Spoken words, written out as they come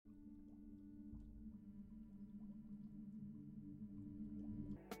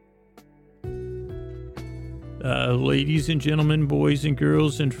Ladies and gentlemen, boys and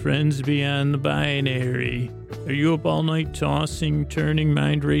girls, and friends beyond the binary. Are you up all night tossing, turning,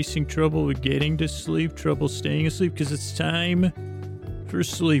 mind racing, trouble with getting to sleep, trouble staying asleep? Because it's time for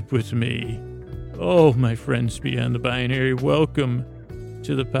Sleep With Me. Oh, my friends beyond the binary, welcome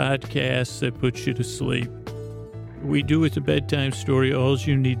to the podcast that puts you to sleep. We do with a bedtime story. All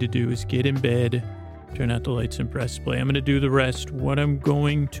you need to do is get in bed, turn out the lights, and press play. I'm going to do the rest. What I'm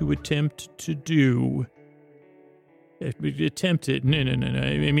going to attempt to do... Attempted. No.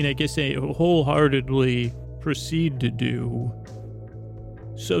 I mean, I guess I wholeheartedly proceed to do.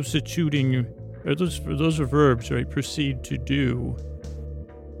 Substituting, those are verbs, right? Proceed to do.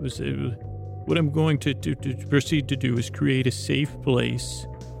 What I'm going to proceed to do is create a safe place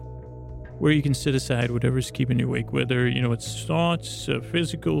where you can set aside whatever's keeping you awake, whether, it's thoughts,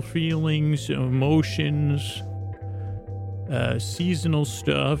 physical feelings, emotions, seasonal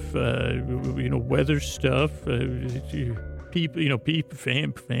stuff, weather stuff, people,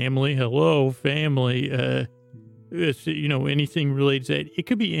 family, hello, family, anything related to that. It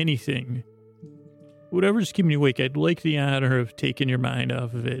could be anything. Whatever's keeping you awake, I'd like the honor of taking your mind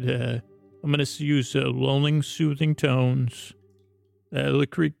off of it. I'm going to use lulling, soothing tones, a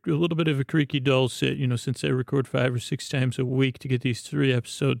little bit of a creaky dulcet, since I record 5 or 6 times a week to get these 3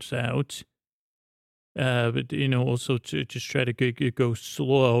 episodes out. But, also to just try to go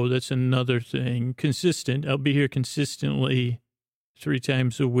slow. That's another thing. Consistent. I'll be here consistently 3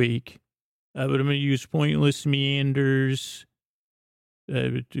 times a week. But I'm going to use pointless meanders.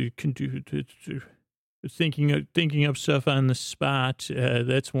 Thinking up stuff on the spot.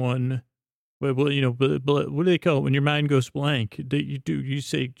 That's one. Well, what do they call it when your mind goes blank? You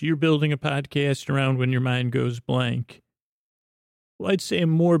say you're building a podcast around when your mind goes blank. Well, I'd say I'm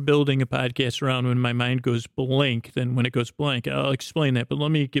more building a podcast around when my mind goes blank than when it goes blank. I'll explain that, but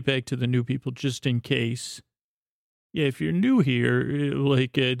let me get back to the new people just in case. Yeah, if you're new here,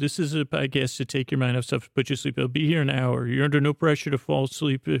 this is a podcast to take your mind off stuff, put you to sleep. I'll be here an hour. You're under no pressure to fall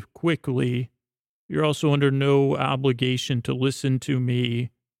asleep quickly. You're also under no obligation to listen to me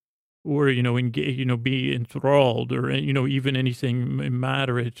or, engage, be enthralled or, even anything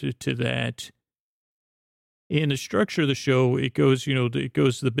moderate to that. In the structure of the show, it goes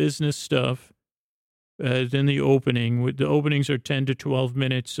the business stuff, then the opening. The openings are 10 to 12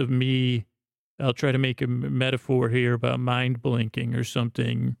 minutes of me. I'll try to make a metaphor here about mind blinking or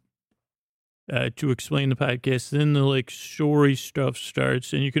something to explain the podcast. Then the story stuff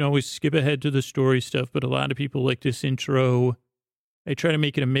starts, and you can always skip ahead to the story stuff, but a lot of people like this intro. I try to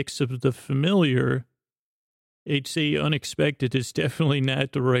make it a mix of the familiar. I'd say unexpected is definitely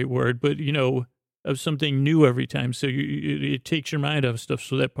not the right word, but, of something new every time. So it takes your mind off stuff.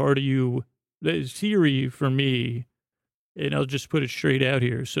 So that part of you, the theory for me, and I'll just put it straight out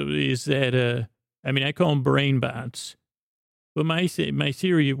here. So is that, I call them brainbots. But my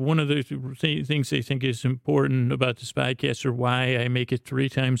theory, one of the things I think is important about this podcast or why I make it 3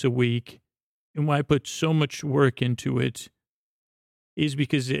 times a week and why I put so much work into it is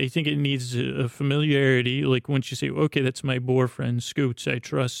because I think it needs a familiarity. Like once you say, okay, that's my boyfriend, Scoots, I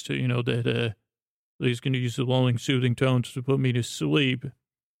trust, that, he's going to use the lulling, soothing tones to put me to sleep.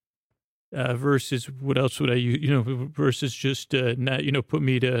 Versus what else would I use? Versus just not, put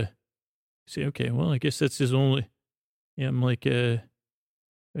me to say, okay, well, I guess that's his only. Yeah, I'm like, I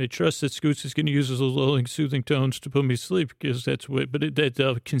trust that Scoots is going to use those lulling, soothing tones to put me to sleep because that's what. But that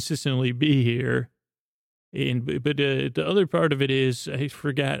they'll consistently be here. But the other part of it is I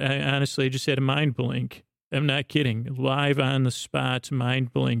forgot. I just had a mind blink. I'm not kidding. Live on the spot,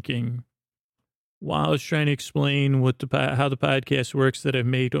 mind blinking. While I was trying to explain how the podcast works that I've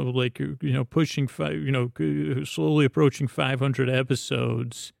made, pushing slowly approaching 500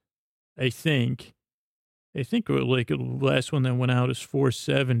 episodes, I think the last one that went out is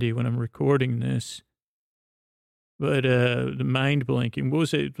 470 when I'm recording this. But the mind blanking, what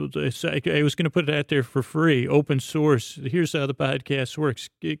was it? I was going to put it out there for free, open source. Here's how the podcast works.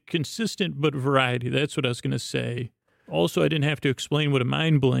 Consistent but variety. That's what I was going to say. Also, I didn't have to explain what a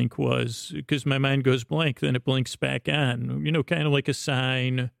mind blank was because my mind goes blank, then it blinks back on, kind of like a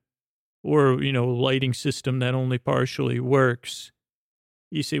sign or, lighting system that only partially works.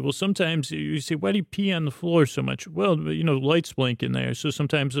 You say, well, sometimes you say, why do you pee on the floor so much? Well, lights blink in there. So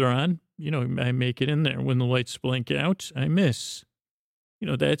sometimes they're on, I make it in there. When the lights blink out, I miss.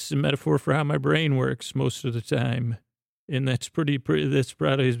 That's a metaphor for how my brain works most of the time. And that's that's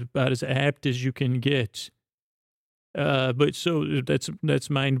probably about as apt as you can get. But so that's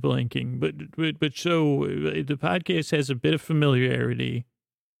mind blanking. But so the podcast has a bit of familiarity,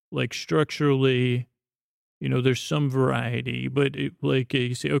 like structurally, there's some variety, but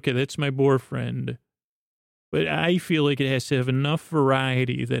you say, okay, that's my boyfriend. But I feel like it has to have enough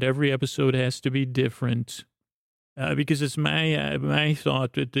variety that every episode has to be different. Because it's my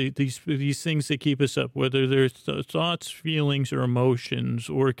thought that these things that keep us up, whether they're thoughts, feelings, or emotions,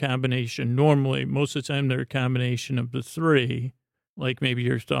 or a combination. Normally, most of the time, they're a combination of the three. Like maybe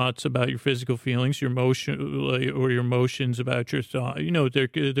your thoughts about your physical feelings, your emotion, or your emotions about your thought. You know, they're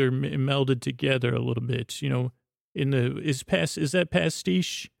melded together a little bit. You know, is that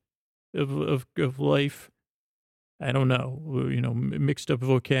pastiche of life? I don't know. You know, mixed up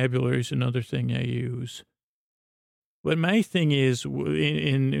vocabulary is another thing I use. But my thing is,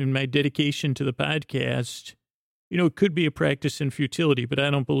 in my dedication to the podcast, you know, it could be a practice in futility, but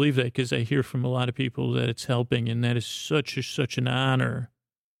I don't believe that because I hear from a lot of people that it's helping, and that is such an honor,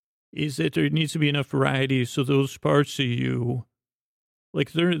 is that there needs to be enough variety so those parts of you,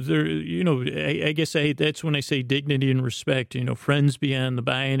 like they're you know, I guess that's when I say dignity and respect, you know, friends beyond the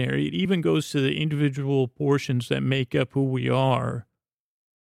binary. It even goes to the individual portions that make up who we are.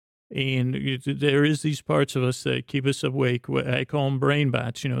 And there is these parts of us that keep us awake. I call them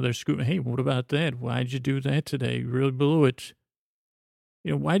brainbots. You know, they're screaming, hey, what about that? Why'd you do that today? You really blew it.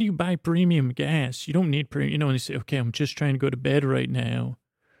 You know, why do you buy premium gas? You don't need premium. You know, and they say, okay, I'm just trying to go to bed right now.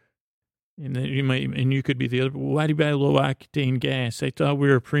 And then you could be the other, why do you buy low octane gas? I thought we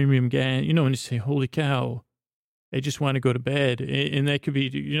were premium gas. You know, and you say, holy cow, I just want to go to bed. And that could be,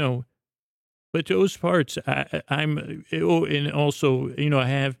 you know, but those parts, and also, you know, I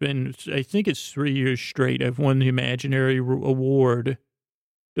have been, I think it's 3 years straight. I've won the imaginary award.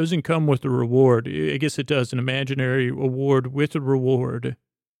 Doesn't come with a reward. I guess it does, an imaginary award with a reward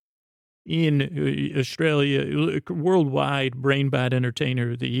in Australia, worldwide Brainbot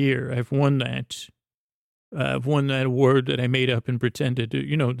Entertainer of the Year. I've won that. I've won that award that I made up and pretended to,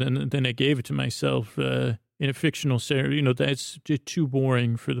 you know, then I gave it to myself, in a fictional series. You know, that's just too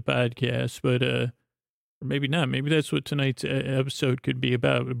boring for the podcast, but, or maybe not. Maybe that's what tonight's episode could be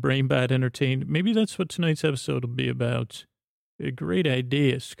about. Brainbot Entertainment. Maybe that's what tonight's episode will be about. A great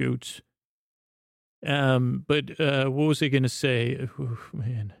idea, Scoots. But what was I going to say? Oh,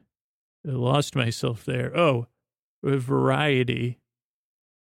 man, I lost myself there. Oh, variety.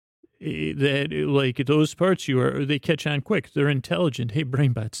 That, like, those parts they catch on quick. They're intelligent. Hey,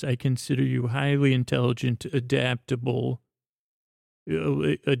 brainbots, I consider you highly intelligent, adaptable,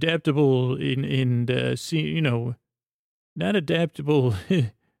 adaptable you know, not adaptable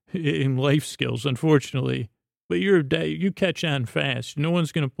in life skills, unfortunately, but you catch on fast. No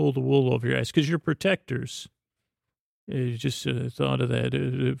one's going to pull the wool over your eyes because you're protectors. Just thought of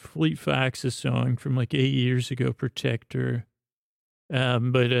that. Fleet Fox's song from like 8 years ago, Protector. Like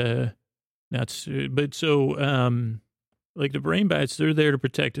the brainbots, they're there to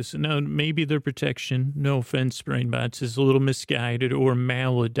protect us. Now, maybe their protection, no offense, brainbots, is a little misguided or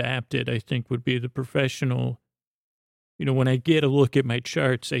maladapted, I think would be the professional. You know, when I get a look at my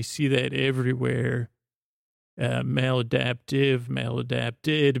charts, I see that everywhere. Maladaptive,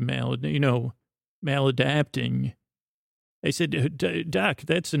 maladapted, you know, maladapting. I said, Doc,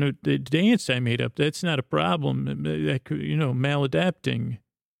 that's the dance I made up. That's not a problem. You know, maladapting.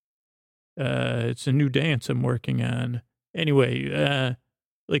 It's a new dance I'm working on. Anyway,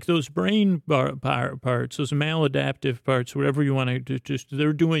 like those brain parts, those maladaptive parts, whatever you want to do,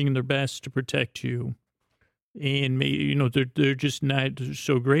 they're doing their best to protect you. And, you know, they're just not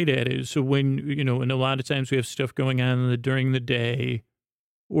so great at it. So when, you know, and a lot of times we have stuff going on during the day,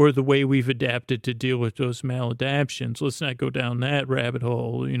 or the way we've adapted to deal with those maladaptions. Let's not go down that rabbit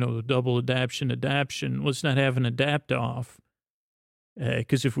hole, you know, the double adaption. Let's not have an adapt off.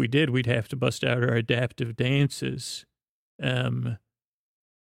 Because if we did, we'd have to bust out our adaptive dances. I'm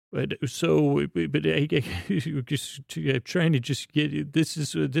trying to just get, this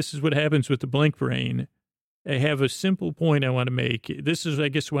is what happens with the blink brain. I have a simple point I want to make. This is, I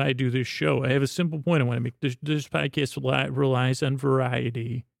guess, why I do this show. I have a simple point I want to make. This podcast relies on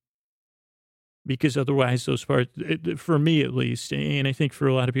variety, because otherwise those parts, for me at least, and I think for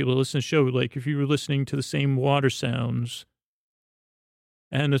a lot of people that listen to the show, like if you were listening to the same water sounds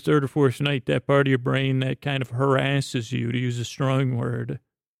and the third or fourth night, that part of your brain that kind of harasses you, to use a strong word,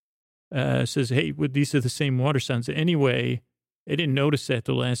 says, hey, these are the same water sounds. Anyway, I didn't notice that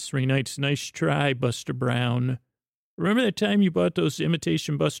the last 3 nights. Nice try, Buster Brown. Remember that time you bought those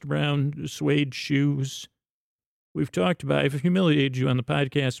imitation Buster Brown suede shoes? We've talked about, I've humiliated you on the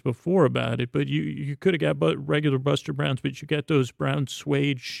podcast before about it, but you could have got regular Buster Browns, but you got those brown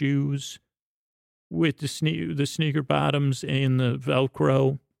suede shoes with the sneaker bottoms and the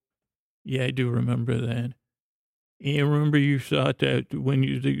Velcro. Yeah, I do remember that. And remember, you thought that when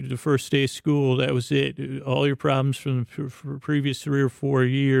the first day of school, that was it. All your problems from for previous 3 or 4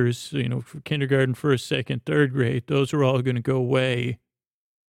 years, for kindergarten, first, second, third grade, those are all going to go away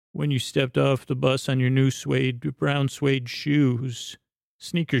when you stepped off the bus on your new brown suede shoes,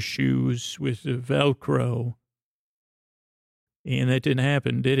 sneaker shoes with the Velcro. And that didn't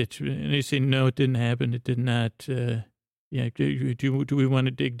happen, did it? And they say, no, it didn't happen. It did not. Yeah, do we want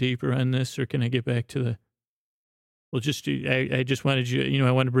to dig deeper on this, or can I get back to the... Well, I just wanted you,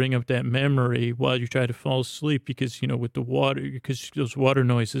 I want to bring up that memory while you try to fall asleep because, with the water, because those water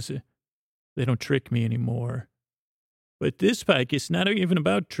noises, they don't trick me anymore. But this podcast is not even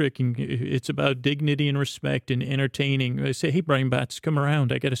about tricking. It's about dignity and respect and entertaining. I say, hey, Brainbots, come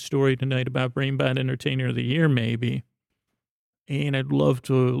around. I got a story tonight about Brainbot Entertainer of the Year, maybe. And I'd love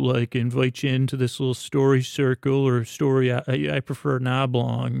to, invite you into this little story circle or story. I prefer an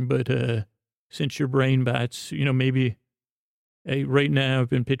oblong, but since you're Brainbots, maybe right now I've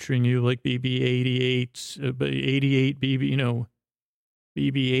been picturing you like BB-88, but 88 BB,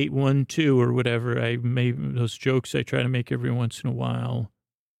 BB-812 or whatever. I made those jokes I try to make every once in a while.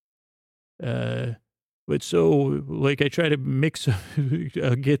 But so, I try to mix,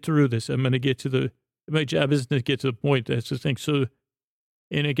 get through this. I'm going to get to my job isn't to get to the point. That's the thing. So,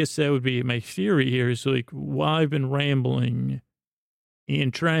 and I guess that would be my theory here is while I've been rambling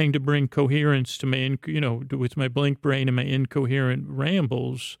and trying to bring coherence to my, with my blank brain and my incoherent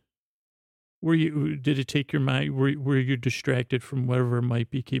rambles, did it take your mind? Were you distracted from whatever might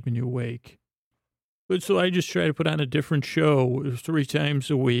be keeping you awake? But so I just try to put on a different show 3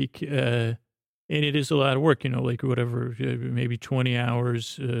 times a week. And it is a lot of work, whatever, maybe 20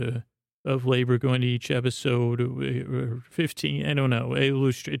 hours, of labor going to each episode, or 15, I don't know.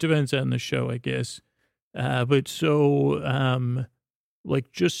 It depends on the show, I guess. But so,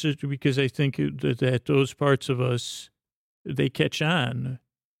 just because I think that those parts of us, they catch on.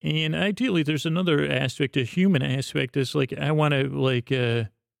 And ideally, there's another aspect, a human aspect, is I want to,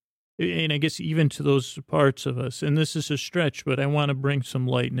 and I guess even to those parts of us, and this is a stretch, but I want to bring some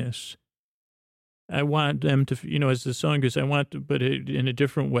lightness. I want them to, as the song goes, but in a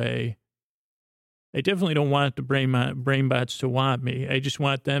different way. I definitely don't want the brainbots to want me. I just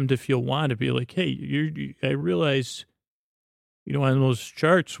want them to want to be like, hey, I realize, on those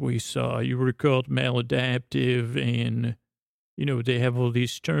charts we saw, you were called maladaptive and, they have all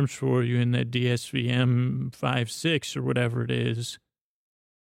these terms for you in that DSVM 5.6 or whatever it is.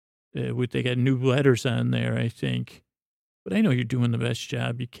 They got new letters on there, I think. But I know you're doing the best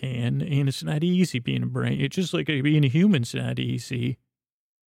job you can, and it's not easy being a brain. It's just like being a human's not easy.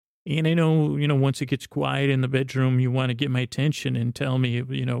 And I know, once it gets quiet in the bedroom, you want to get my attention and tell me,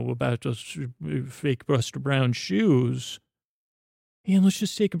 about those fake Buster Brown shoes. And let's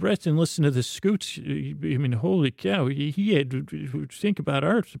just take a breath and listen to the Scoots. I mean, holy cow. He had, think about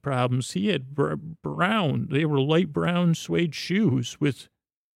our problems. He had they were light brown suede shoes with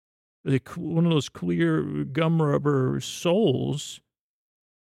one of those clear gum rubber soles.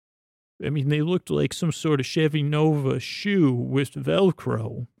 I mean, they looked like some sort of Chevy Nova shoe with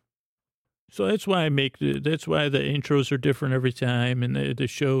Velcro. So that's why that's why the intros are different every time, and the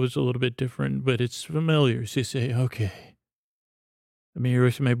show is a little bit different, but it's familiar. So you say, okay, I'm here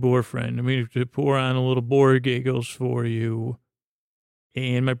with my boyfriend. I'm going to pour on a little boar giggles for you,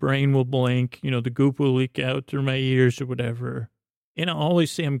 and my brain will blank. The goop will leak out through my ears or whatever. And I'll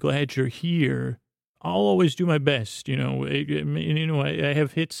always say, I'm glad you're here. I'll always do my best. I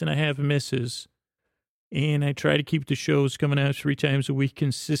have hits and I have misses. And I try to keep the shows coming out 3 times a week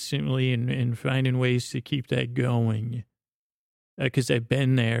consistently and finding ways to keep that going. Because I've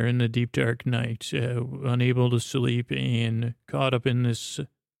been there in the deep, dark night, unable to sleep and caught up in this,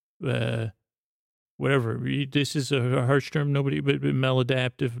 whatever. This is a harsh term, but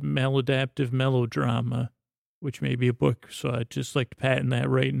maladaptive melodrama, which may be a book. So I'd just like to patent that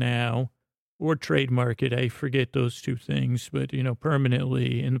right now. Or trademark it. I forget those 2 things, but,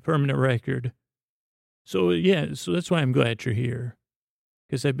 permanently in the permanent record. So, yeah, so that's why I'm glad you're here,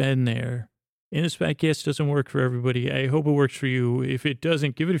 because I've been there. And this podcast doesn't work for everybody. I hope it works for you. If it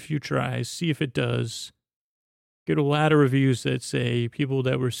doesn't, give it a few tries. See if it does. Get a lot of reviews that say people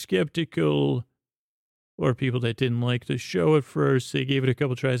that were skeptical or people that didn't like the show at first, they gave it a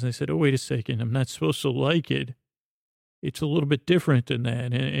couple tries and they said, oh, wait a second, I'm not supposed to like it. It's a little bit different than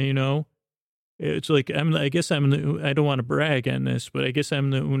that. And it's like, I guess I don't want to brag on this, but I guess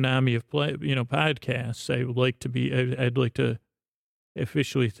I'm the Unami of podcasts. I'd like to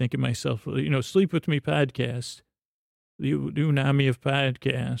officially think of myself, Sleep With Me podcast, the Unami of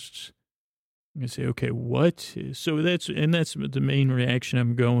podcasts. I say, okay, what? So that's the main reaction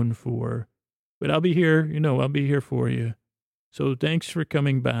I'm going for. But I'll be here, I'll be here for you. So thanks for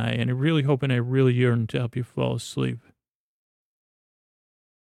coming by, and I really hope and I really yearn to help you fall asleep.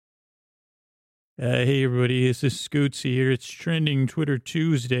 Hey everybody, this is Scootsy here. It's Trending Twitter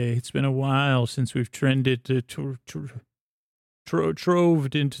Tuesday. It's been a while since we've trended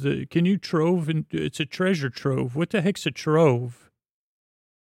troved into the, can you trove? It's a treasure trove. What the heck's a trove?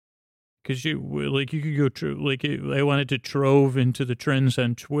 Because you could go, I wanted to trove into the trends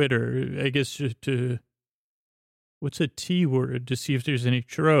on Twitter. I guess to, what's a T word to see if there's any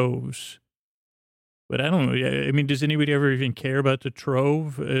troves. But I don't know. I mean, does anybody ever even care about the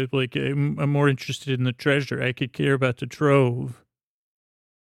trove? I'm more interested in the treasure. I could care about the trove.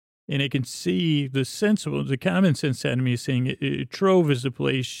 And I can see the common sense side of me is saying trove is the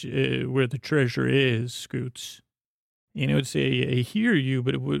place where the treasure is, Scoots. And I would say, I hear you,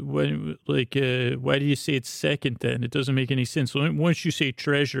 but why do you say it's second then? It doesn't make any sense. Once you say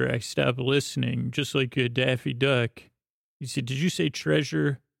treasure, I stop listening, just like Daffy Duck. You said, did you say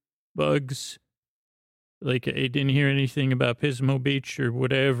treasure, Bugs? Like, I didn't hear anything about Pismo Beach or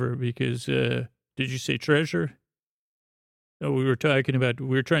whatever, because, did you say treasure? Oh, we were trying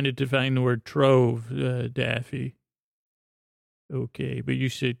to define the word trove, Daffy. Okay, but you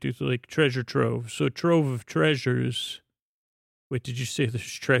said, like, treasure trove. So trove of treasures. Wait, did you say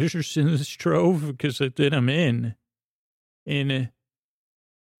there's treasures in this trove? Because then I'm in. And,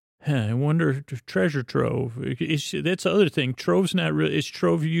 I wonder, treasure trove. That's the other thing. Trove's not really, is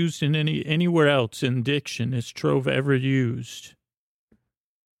trove used in anywhere else in diction? Is trove ever used?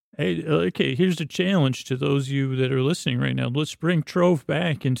 Hey, okay, here's a challenge to those of you that are listening right now. Let's bring trove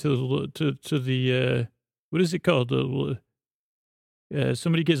back into the what is it called?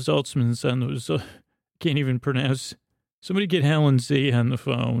 Somebody get Zaltzman's on those. Can't even pronounce. Somebody get Helen Z on the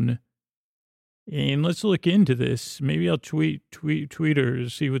phone. And let's look into this. Maybe I'll tweet her to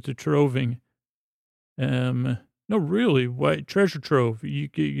see what the troving. No, really, why treasure trove?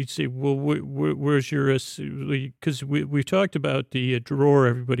 You'd say, well, where's your? Because we talked about the drawer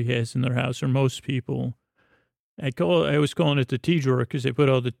everybody has in their house, or most people. I was calling it the tea drawer because they put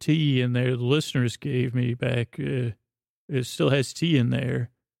all the tea in there. The listeners gave me back. It still has tea in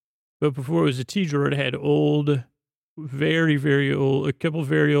there, but before it was a tea drawer, it had old. Very, very old, a couple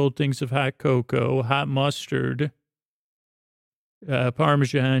very old things of hot cocoa, hot mustard,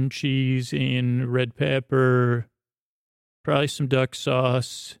 Parmesan cheese, and red pepper, probably some duck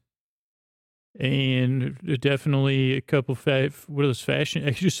sauce, and definitely a couple what are those fashion?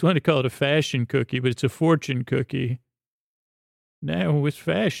 I just want to call it a fashion cookie, but it's a fortune cookie. Now with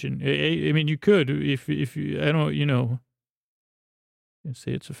fashion, I mean, you could, if you, I don't,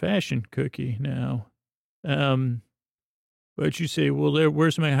 say it's a fashion cookie now. But you say, well,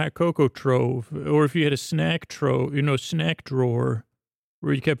 where's my hot cocoa trove? Or if you had a snack trove, snack drawer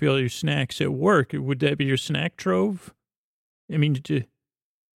where you kept all your snacks at work, would that be your snack trove? I mean,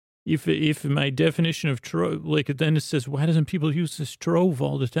 if my definition of trove, then it says, why doesn't people use this trove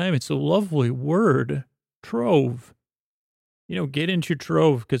all the time? It's a lovely word, trove. Get into your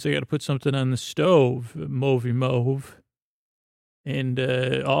trove because I got to put something on the stove, mauve. And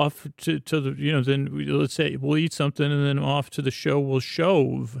off to the, then let's say we'll eat something and then off to the show we'll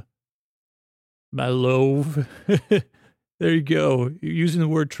shove. My love. There you go. You're using the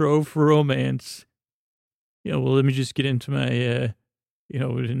word trove for romance. Well, let me just get into my,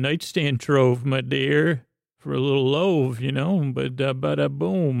 nightstand trove, my dear, for a little love, but bada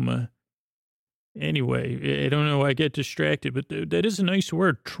boom. Anyway, I don't know why I get distracted, but that is a nice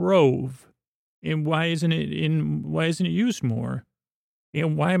word, trove. And why isn't it used more?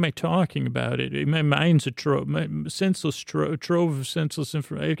 Why am I talking about it? My mind's a trove, trove of senseless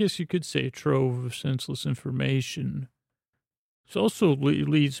information. I guess you could say trove of senseless information. It also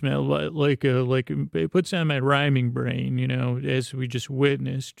leads me it puts on my rhyming brain, as we just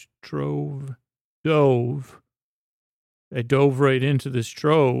witnessed. Dove. I dove right into this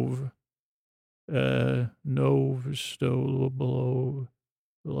trove. Blofeld.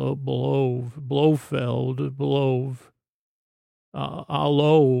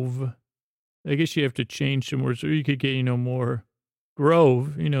 Alove. I guess you have to change some words, or you could get, more.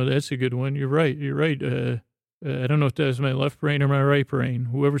 Grove, that's a good one. You're right. I don't know if that was my left brain or my right brain.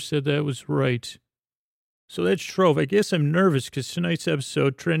 Whoever said that was right. So that's trove. I guess I'm nervous because tonight's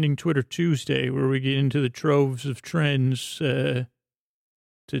episode, Trending Twitter Tuesday, where we get into the troves of trends to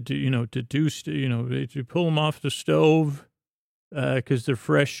pull them off the stove. Because they're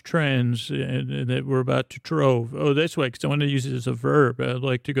fresh trends and that we're about to trove. Oh, that's why, because I want to use it as a verb. I'd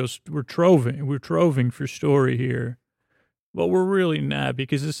like to go, we're troving for story here. Well, we're really not,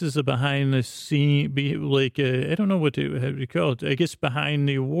 because this is a behind the scene, I don't know how to call it. I guess behind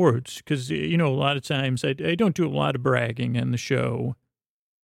the awards, because, you know, a lot of times I don't do a lot of bragging on the show.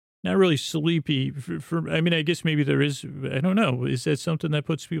 Not really sleepy I mean, I guess maybe there is, I don't know. Is that something that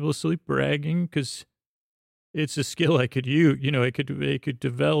puts people to sleep, bragging? Because it's a skill I could use, you know, I could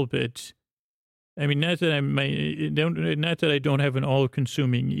develop it. I mean, not that I don't have an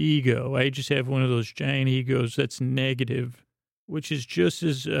all-consuming ego. I just have one of those giant egos that's negative, which is just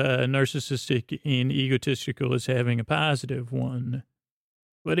as narcissistic and egotistical as having a positive one.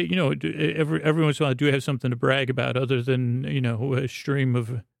 But you know, every once in a while, I do have something to brag about, other than, you know, a stream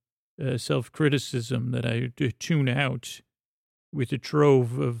of self-criticism that I tune out with a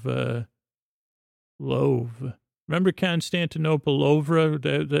trove of love. Remember Constantinopolovra?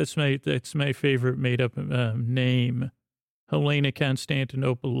 That's my favorite made up name. Helena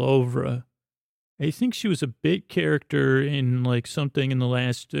Constantinopolovra. I think she was a big character in like something in the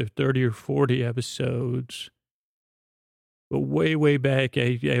last 30 or 40 episodes. But way back,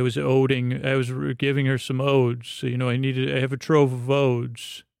 I was giving her some odes. So, you know, I have a trove of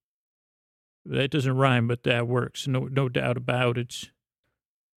odes. That doesn't rhyme, but that works. No doubt about it.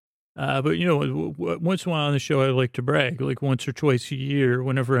 But, you know, once in a while on the show, I like to brag, like once or twice a year,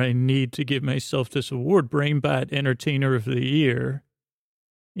 whenever I need to give myself this award, Brainbot Entertainer of the Year.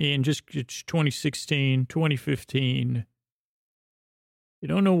 In just 2016, 2015. I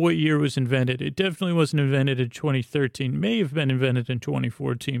don't know what year it was invented. It definitely wasn't invented in 2013. May have been invented in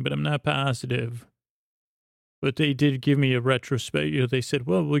 2014, but I'm not positive. But they did give me a retrospect. You know, they said,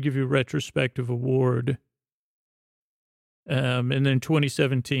 well, we'll give you a retrospective award. And then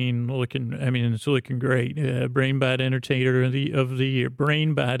 2017, it's looking great. Brainbot Entertainer of the Year.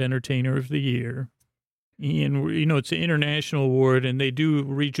 Brainbot Entertainer of the Year. And, you know, it's an international award, and they do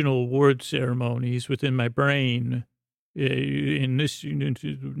regional award ceremonies within my brain. New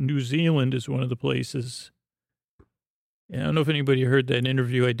Zealand is one of the places. I don't know if anybody heard that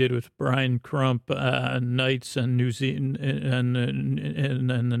interview I did with Brian Crump on nights on New Zealand and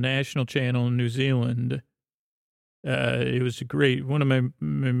the national channel in New Zealand. It was one of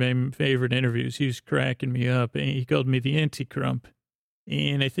my favorite interviews. He was cracking me up. He called me the anti-Crump.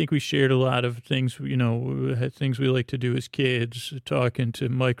 And I think we shared a lot of things, you know, things we like to do as kids, talking to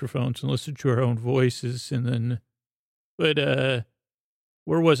microphones and listen to our own voices. And then, but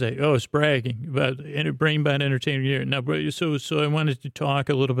where was I? Oh, I was bragging about Brainbot Entertainment Year. Now, so I wanted to talk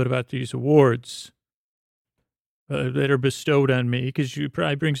a little bit about these awards that are bestowed on me, because you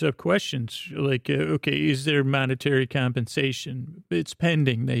probably brings up questions like, okay, is there monetary compensation? It's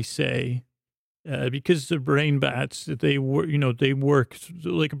pending, they say. Because the Brainbots, they work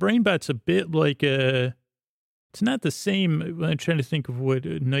like a Brainbot's a bit like it's not the same. I'm trying to think of what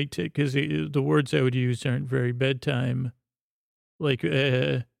night, because the words I would use aren't very bedtime. Like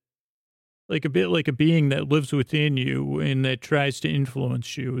a bit like a being that lives within you and that tries to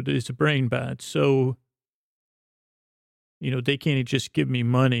influence you. It's a Brainbot. So, you know, they can't just give me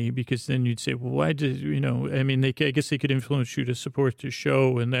money, because then you'd say, well, why did, you know, I mean, I guess they could influence you to support the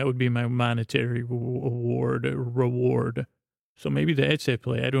show, and that would be my monetary reward. So maybe that's at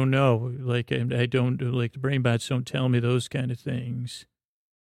play. I don't know. Like, I don't, like, the Brainbots don't tell me those kind of things.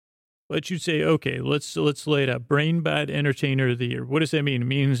 But you'd say, okay, let's lay it out. Brainbot Entertainer of the Year. What does that mean? It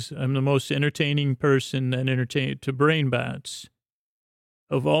means I'm the most entertaining person that entertained to Brainbots.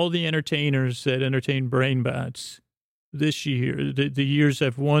 Of all the entertainers that entertain Brainbots, this year, the years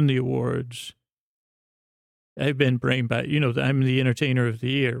I've won the awards, I've been Brainbot. You know, I'm the Entertainer of the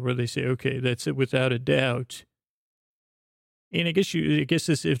Year, where they say, okay, that's it without a doubt. And I guess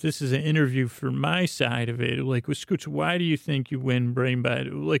if this is an interview for my side of it, like with Scoots, why do you think you win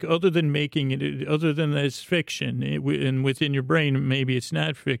Brainbot? Like, other than that it's fiction, and within your brain, maybe it's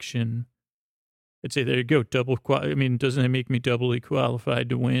not fiction. I'd say, there you go, doesn't that make me doubly qualified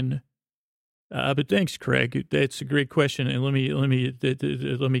to win? But thanks, Craig. That's a great question, and let me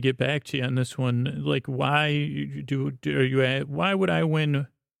get back to you on this one. Like, why would I win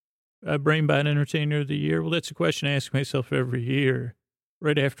a Brainbot Entertainer of the Year? Well, that's a question I ask myself every year.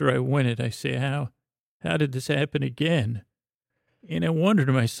 Right after I win it, I say, how did this happen again? And I wonder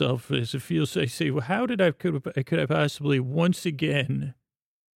to myself, as it feels, I say, well, how could I possibly once again,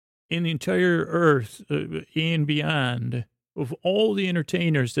 in the entire earth and beyond, of all the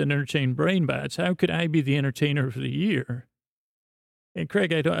entertainers that entertain Brainbots, how could I be the Entertainer of the Year? And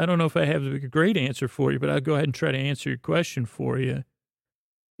Craig, I don't know if I have a great answer for you, but I'll go ahead and try to answer your question for you.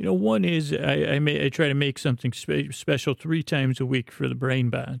 You know, one is I try to make something special 3 times a week for the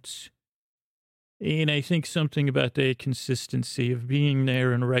Brainbots. And I think something about the consistency of being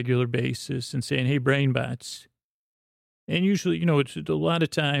there on a regular basis and saying, hey, Brainbots, And usually, it's a lot of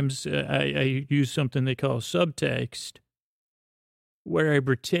times I use something they call subtext, where I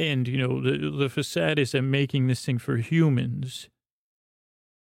pretend, the facade is I'm making this thing for humans.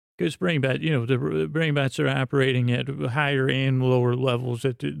 Because Brainbot, the Brainbots are operating at higher and lower levels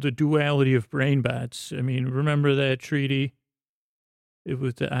at the duality of Brainbots. I mean, remember that treaty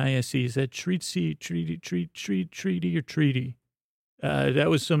with the ISE? Is that treaty or treaty? That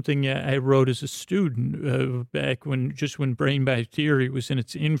was something I wrote as a student back when Brainbot theory was in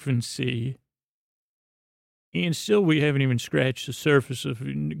its infancy. And still, we haven't even scratched the surface of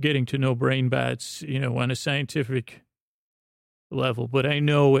getting to know Brainbots, on a scientific level. But I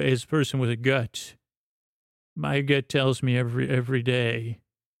know, as a person with a gut, my gut tells me every day,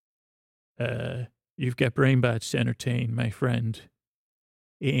 you've got Brainbots to entertain, my friend.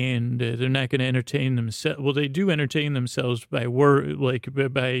 And they're not going to entertain themselves. Well, they do entertain themselves by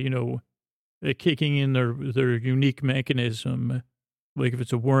kicking in their unique mechanism. Like if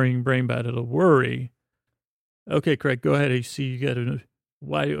it's a worrying Brainbot, it'll worry. Okay, Craig, go ahead. I see you got to.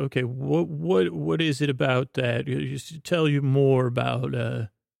 Why? Okay, what is it about that? Just tell you more about how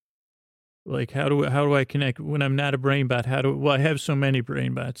do I connect when I'm not a Brainbot? I have so many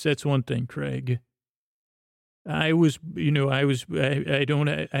Brainbots. That's one thing, Craig. I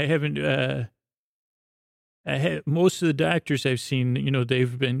had most of the doctors I've seen,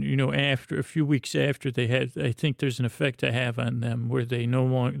 they've been, after a few weeks after I think there's an effect I have on them where they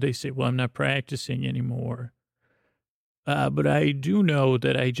say, well, I'm not practicing anymore. But I do know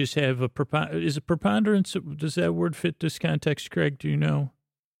that I just have is a preponderance, does that word fit this context, Craig? Do you know?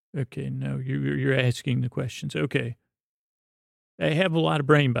 Okay, no, you're asking the questions. Okay. I have a lot of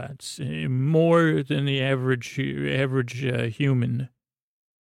Brainbots, more than the average human.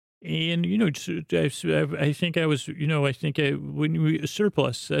 And, I think I was, when we, a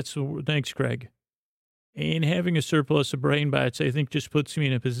surplus, thanks, Craig. And having a surplus of Brainbots, I think just puts me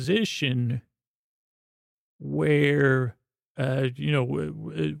in a position where,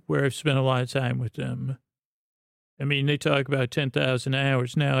 where I've spent a lot of time with them. I mean, they talk about 10,000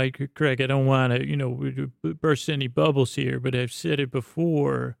 hours. Now, Craig, I don't want to, burst any bubbles here, but I've said it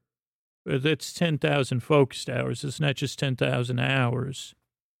before. That's 10,000 focused hours. It's not just 10,000 hours.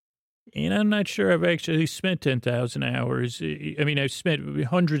 And I'm not sure I've actually spent 10,000 hours. I mean, I've spent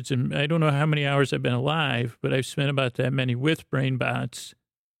hundreds, and I don't know how many hours I've been alive, but I've spent about that many with Brainbots.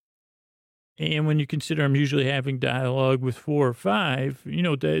 And when you consider I'm usually having dialogue with 4 or 5,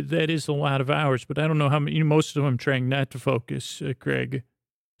 that is a lot of hours, but I don't know how many, most of them I'm trying not to focus, Craig.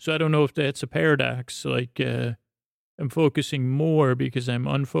 So I don't know if that's a paradox, I'm focusing more because I'm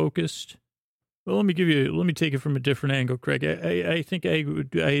unfocused. Well, let me take it from a different angle, Craig. I think I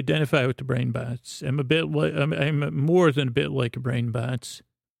identify with the Brainbots. I'm more than a bit like a Brainbots.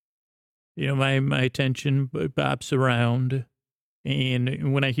 My attention bops around.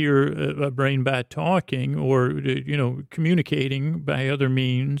 And when I hear a Brainbot talking or, communicating by other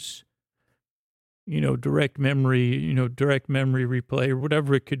means, direct memory replay or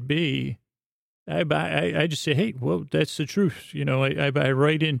whatever it could be, I just say, hey, well, that's the truth. I buy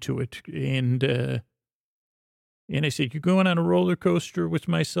right into it. And I say, you're going on a roller coaster with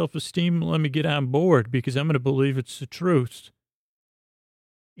my self-esteem. Let me get on board because I'm going to believe it's the truth.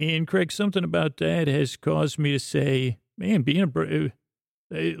 And Craig, something about that has caused me to say, man, because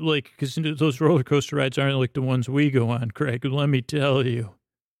those roller coaster rides aren't like the ones we go on, Craig. Let me tell you.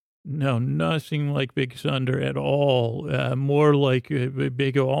 No, nothing like Big Thunder at all. More like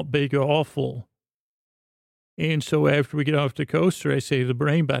big awful. And so after we get off the coaster, I say to the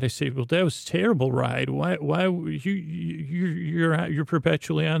Brainbot, I say, well, that was a terrible ride. Why you're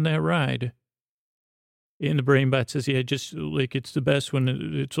perpetually on that ride? And the Brainbot says, yeah, just like it's the best when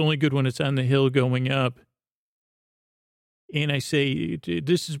it's only good when it's on the hill going up. And I say,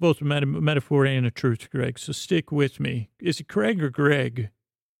 this is both a metaphor and a truth, Greg. So stick with me. Is it Craig or Greg?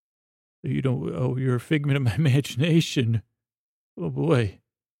 You're a figment of my imagination. Oh boy.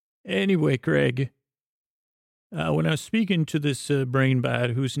 Anyway, Craig, when I was speaking to this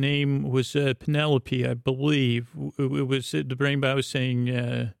Brainbot, whose name was Penelope, I believe, it was the Brainbot was saying,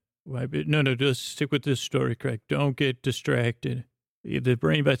 no, just stick with this story, Craig. Don't get distracted. The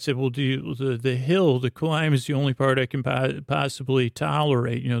Brainbot said, well, the hill, the climb is the only part I can possibly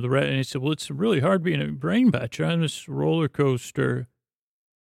tolerate. And I said, well, it's really hard being a Brainbot. You're on this roller coaster.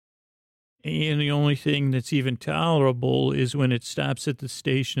 And the only thing that's even tolerable is when it stops at the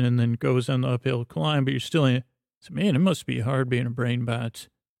station and then goes on the uphill climb. But you're still in it. So, man, it must be hard being a Brainbot.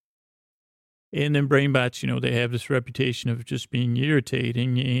 And then Brainbots, they have this reputation of just being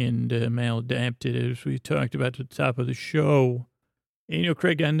irritating and maladapted, as we talked about at the top of the show. And,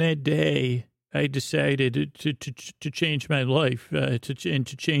 Craig, on that day, I decided to change my life, and to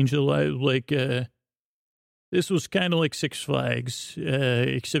change the life, this was kind of like Six Flags,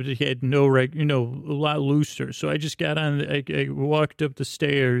 except it had no a lot looser. So I just got on, I walked up the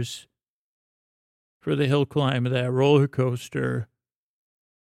stairs for the hill climb of that roller coaster.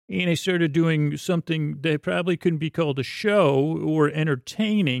 And I started doing something that probably couldn't be called a show or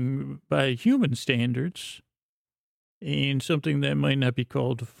entertaining by human standards. And something that might not be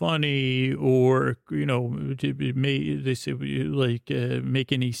called funny or, make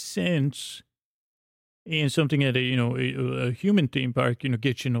any sense. And something at a human theme park,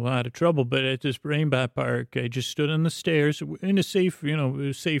 gets you in a lot of trouble. But at this Brainbot park, I just stood on the stairs in a safe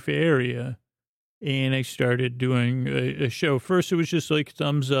area. And I started doing a show. First, it was just like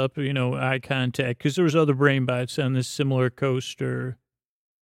thumbs up, eye contact, because there was other Brainbots on this similar coaster.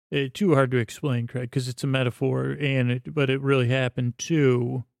 Too hard to explain, Craig, because it's a metaphor, but it really happened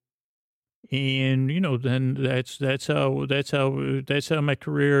too. And then that's how my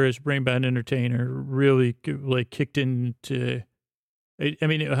career as Brainbot entertainer really kicked into. I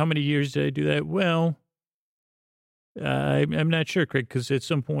mean, how many years did I do that? Well, I'm not sure, Craig, because at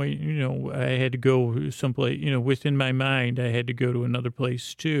some point, I had to go someplace, within my mind, I had to go to another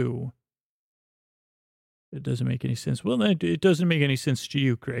place too. It doesn't make any sense. Well, it doesn't make any sense to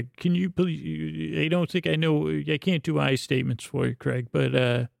you, Craig. Can you please, I don't think I know, I can't do I statements for you, Craig, but,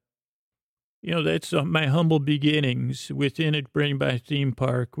 that's my humble beginnings within a Brainbot theme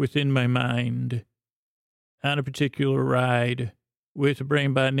park, within my mind, on a particular ride, with a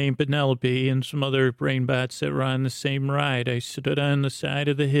Brainbot named Penelope and some other Brainbots that were on the same ride. I stood on the side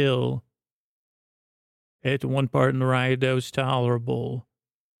of the hill at the one part in the ride that was tolerable,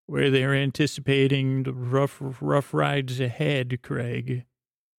 where they were anticipating the rough rides ahead, Craig.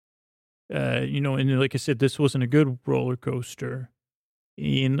 And like I said, this wasn't a good roller coaster.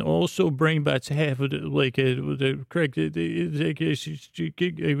 And also, Brainbots have Craig.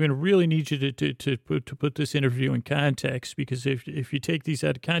 I'm going to really need you to put this interview in context, because if you take these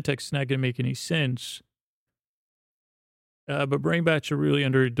out of context, it's not going to make any sense. But Brainbots are really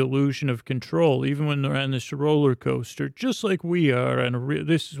under a delusion of control, even when they're on this roller coaster, just like we are.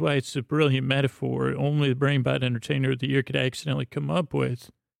 This is why it's a brilliant metaphor. Only the Brainbot Entertainer of the Year could accidentally come up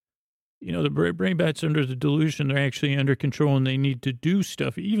with. The Brainbots under the delusion they're actually under control and they need to do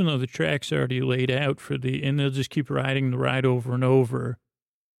stuff, even though the track's already laid out and they'll just keep riding the ride over and over.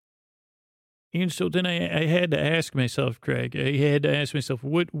 And so then I had to ask myself, Craig,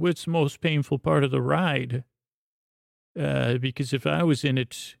 what's the most painful part of the ride? Because if I was in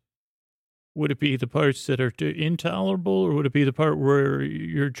it, would it be the parts that are intolerable, or would it be the part where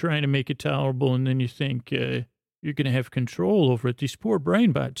you're trying to make it tolerable and then you think, you're going to have control over it? These poor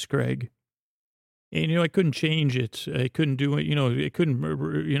Brainbots, Craig. And, I couldn't change it. I couldn't do it. I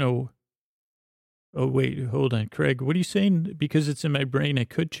couldn't, Oh, wait, hold on, Craig. What are you saying? Because it's in my brain, I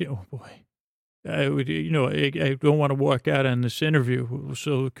could change. Oh, boy. I would, I don't want to walk out on this interview.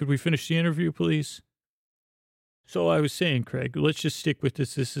 So could we finish the interview, please? So I was saying, Craig, let's just stick with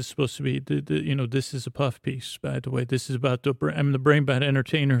this. This is supposed to be, this is a puff piece, by the way. This is about I'm the Brainbot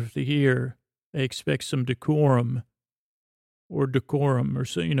Entertainer of the Year. I expect some decorum, or so,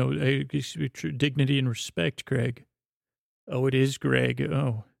 dignity and respect, Greg. Oh, it is Greg.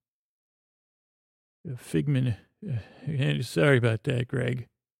 Oh, Figment. Sorry about that, Greg.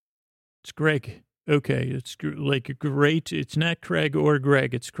 It's Greg. Okay, it's like great. It's not Craig or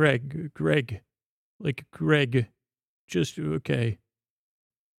Greg. It's Greg. Greg. Like Greg. Just okay.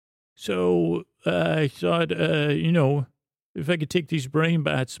 So I thought, if I could take these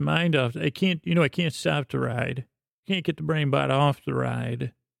Brainbots' mind off, I can't stop the ride. Can't get the Brainbot off the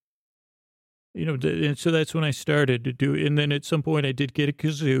ride. And so that's when I started to do it. And then at some point I did get a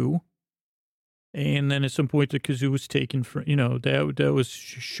kazoo. And then at some point the kazoo was taken from, that was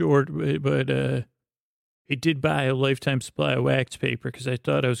short, but I did buy a lifetime supply of wax paper because I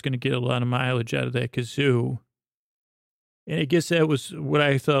thought I was going to get a lot of mileage out of that kazoo. And I guess that was what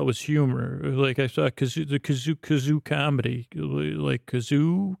I thought was humor. Like I thought kazoo comedy, like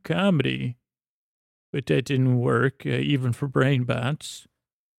kazoo comedy. But that didn't work, even for Brainbots.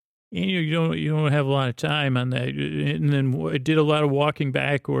 And you don't have a lot of time on that. And then I did a lot of walking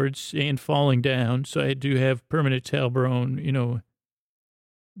backwards and falling down, so I do have permanent tailbone,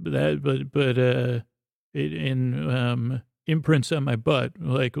 imprints on my butt,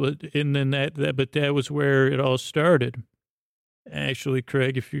 and then that was where it all started. Actually,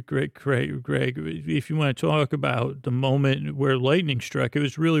 Craig, if you want to talk about the moment where lightning struck, it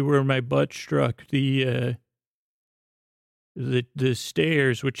was really where my butt struck the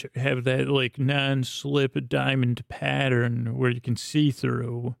stairs, which have that like non-slip diamond pattern where you can see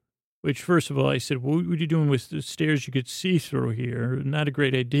through. which first of all, I said, what are you doing with the stairs you could see through here? Not a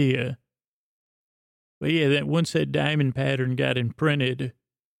great idea. But yeah, that once that diamond pattern got imprinted,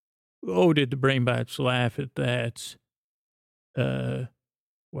 oh, did the brainbots laugh at that. Why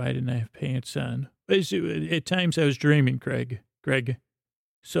didn't I have pants on? At times I was dreaming, Greg.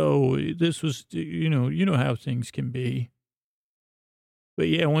 So this was, you know how things can be. But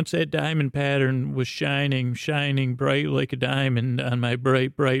yeah, once that diamond pattern was shining bright like a diamond on my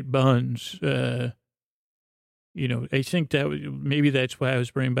bright buns, I think that maybe that's why I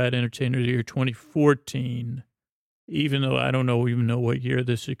was Brainbot Entertainer of the Year 2014, even though I don't even know what year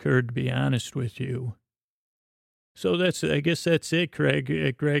this occurred, to be honest with you. So I guess that's it, Greg.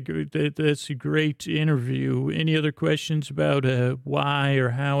 That's a great interview. Any other questions about why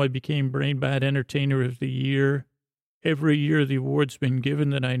or how I became Brainbot Entertainer of the Year? Every year the award's been given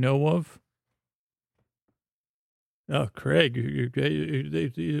that I know of. Oh, Craig, you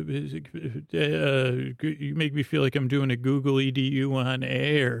make me feel like I'm doing a Google EDU on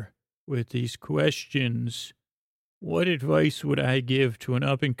air with these questions. What advice would I give to an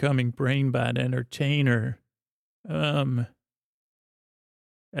up-and-coming Brainbot entertainer? I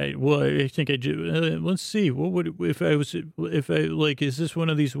think let's see. What would, is this one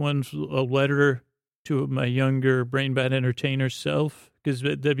of these ones, a letter to my younger Brainbot entertainer self? Because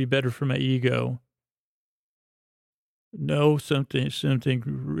that'd be better for my ego. No, something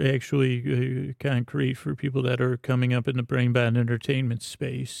actually concrete for people that are coming up in the Brainbot entertainment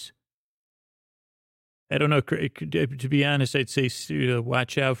space. I don't know. To be honest, I'd say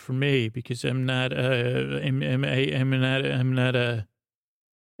watch out for me because I'm not. Do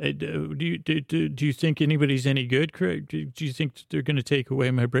you think anybody's any good, Craig? Do you think they're going to take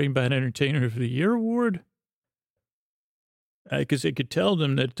away my Brainbot Entertainer of the Year award? Because I could tell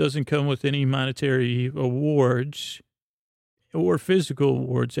them that it doesn't come with any monetary awards or physical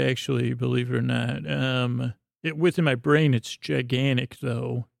awards, actually, believe it or not. Within my brain, it's gigantic,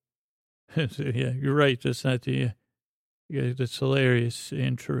 though. So, yeah, you're right. That's not the. Yeah, that's hilarious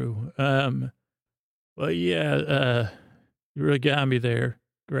and true. Well, yeah, you really got me there,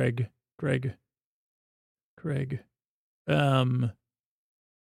 Greg.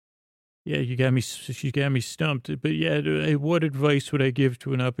 Yeah, you got me stumped. But yeah, what advice would I give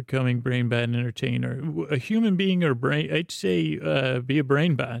to an up-and-coming Brainbot entertainer? A human being or brain? I'd say be a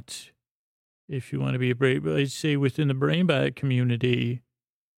Brainbot. If you want to be a Brainbot, I'd say within the Brainbot community,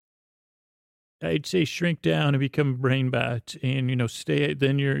 I'd say shrink down and become a Brainbot, and stay.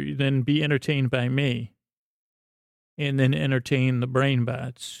 Then be entertained by me, and then entertain the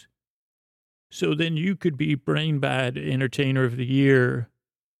Brainbots. So then you could be Brainbot Entertainer of the Year.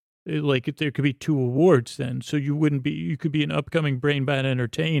 Like there could be 2 awards then. So you could be an upcoming Brainbot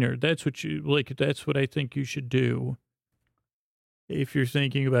entertainer. That's what I think you should do. If you're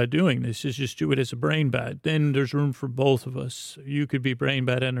thinking about doing this, is just do it as a Brainbot. Then there's room for both of us. You could be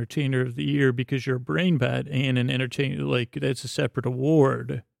Brainbot Entertainer of the Year because you're a Brainbot and an entertainer. That's a separate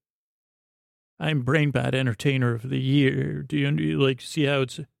award. I'm Brainbot Entertainer of the Year. Do you see how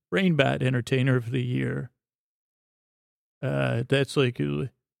it's Brainbot Entertainer of the Year? That's I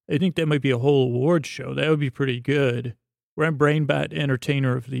think that might be a whole award show. That would be pretty good. Where I'm Brainbot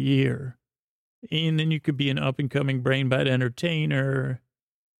Entertainer of the Year. And then you could be an up-and-coming Brainbot entertainer.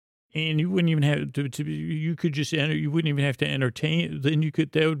 And you wouldn't even have you could just enter, you wouldn't even have to entertain. Then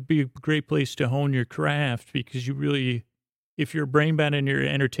that would be a great place to hone your craft because if you're a Brainbot and you're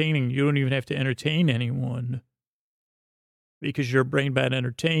entertaining, you don't even have to entertain anyone because you're a Brainbot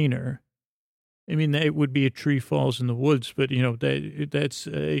entertainer. I mean, that would be a tree falls in the woods, but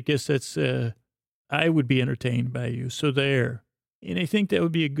I guess that's, I would be entertained by you. So there. And I think that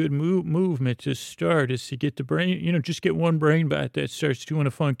would be a good movement to start is to get the brain, just get one Brainbot that starts doing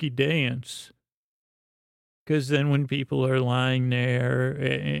a funky dance. Because then when people are lying there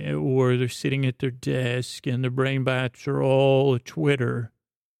or they're sitting at their desk and the Brainbots are all at Twitter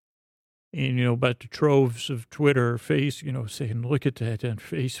and, about the troves of Twitter saying, look at that on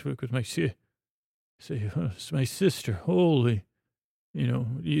Facebook with it's my sister. Holy,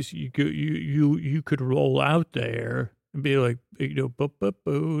 you could roll out there and be like, don't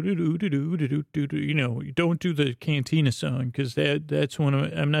do the Cantina song because that's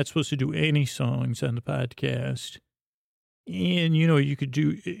I'm not supposed to do any songs on the podcast. And, you could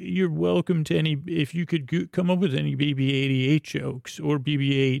you're welcome to if you could come up with any BB-88 jokes or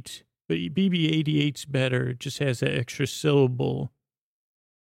BB-8, but BB-88's better. It just has that extra syllable.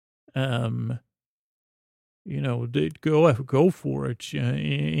 Go for it.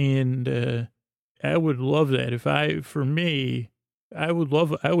 And I would love that. I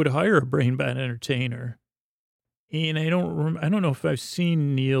would hire a Brainbot entertainer And I don't know if I've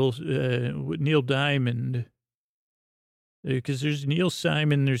seen Neil Diamond, because there's Neil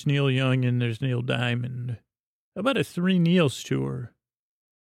Simon, there's Neil Young, and there's Neil Diamond. How about a Three Neils tour?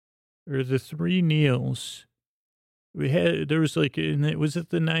 Or the Three Neils? There was like, was it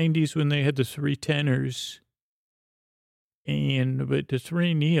the 90s when they had the three tenors? But the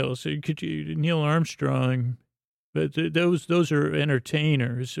Three Neils, Neil Armstrong, but those are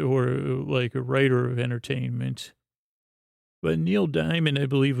entertainers or like a writer of entertainment. But Neil Diamond, I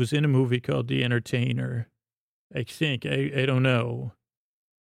believe, was in a movie called The Entertainer. I think. I don't know.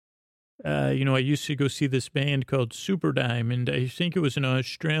 I used to go see this band called Super Diamond. I think it was an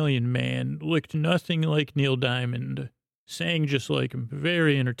Australian man. Looked nothing like Neil Diamond. Sang just like him.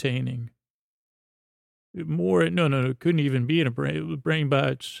 Very entertaining. No. Couldn't even be in a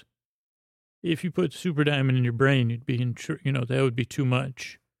Brainbots. If you put Super Diamond in your brain, you'd be that would be too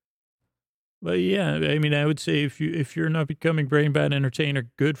much. But yeah, I mean, I would say if you're not becoming Brainbot entertainer,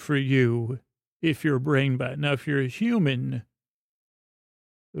 good for you. If you're a Brainbot. Now, if you're a human,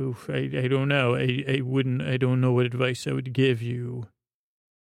 oof, I don't know. I don't know what advice I would give you.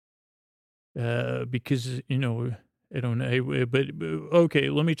 Because, I don't know. But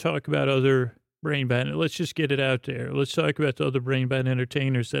okay, let me talk about other Brainbot. Let's just get it out there. Let's talk about the other Brainbot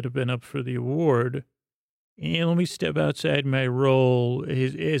entertainers that have been up for the award. And let me step outside my role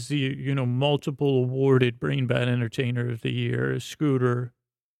as the, multiple awarded Brainbot Entertainer of the Year, Scooter,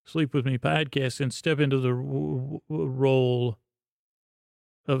 Sleep With Me podcast, and step into the role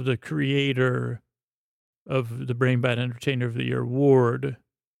of the creator of the Brainbot Entertainer of the Year award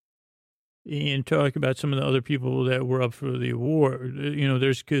and talk about some of the other people that were up for the award.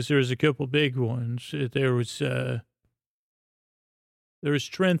 There's a couple big ones. There was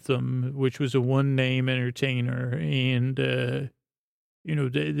Trentham, which was a one-name entertainer, and,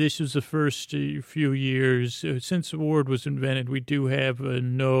 this was the first few years. Since the award was invented, we do have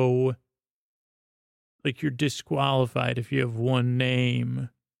you're disqualified if you have one name.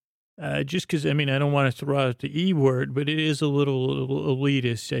 Just because, I don't want to throw out the E word, but it is a little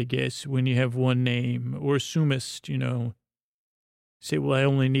elitist, I guess, when you have one name, or assumist, say, well, I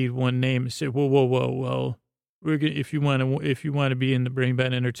only need one name. Say, whoa. If you want to be in the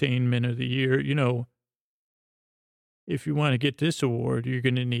Brainbot Entertainment of the Year, if you want to get this award, you're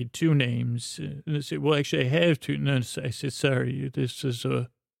going to need two names. And they say, well, actually, I have two. No, I said, sorry, this is a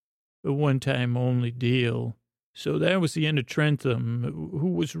one-time only deal. So that was the end of Trentham, who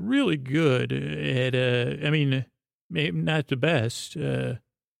was really good at, maybe not the best,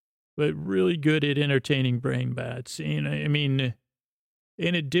 but really good at entertaining Brainbots. And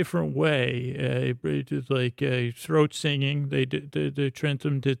in a different way, throat singing. The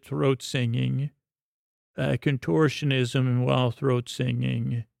Trentham did throat singing, contortionism while throat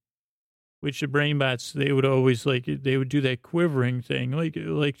singing, which the Brainbots, they would always they would do that quivering thing.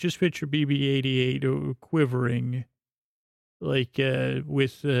 Like just picture BB-88 quivering,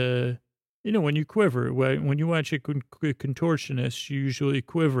 with, when you quiver, when you watch a contortionist, you usually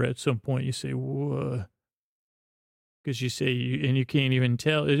quiver at some point. You say, whoa. Because you say, and you can't even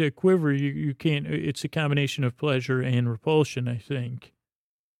tell. A quiver, you can't, it's a combination of pleasure and repulsion, I think,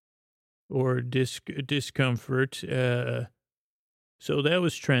 or discomfort. So that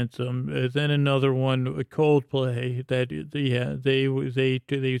was Trentham. Then another one, Coldplay, they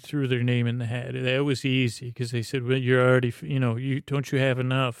threw their name in the hat. That was easy because they said, well, you're already, don't you have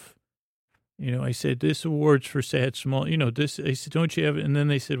enough? I said, this award's for Sad Small, I said, don't you have, and then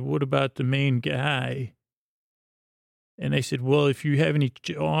they said, what about the main guy? And I said, well, if you have any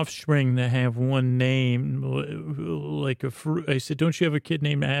offspring that have one name, like a fruit, I said, don't you have a kid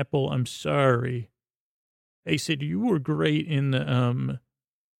named Apple? I'm sorry. I said, you were great in that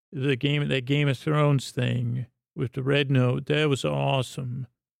Game of Thrones thing with the red note. That was awesome.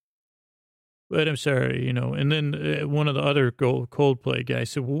 But I'm sorry, And then one of the other Coldplay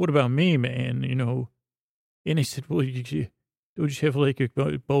guys said, well, what about me, man? And I said, well, don't you have like a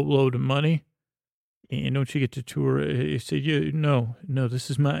boatload of money? And don't you get to tour? I said, no, this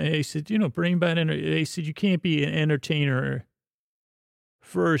is I said, Brainbot, I said, you can't be an entertainer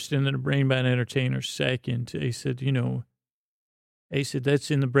first and then a Brainbot entertainer second. I said, that's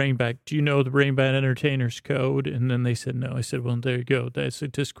in the Brainbot. Do you know the Brainbot entertainer's code? And then they said, no. I said, well, there you go. That's a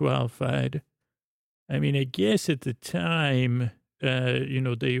disqualified. I guess at the time,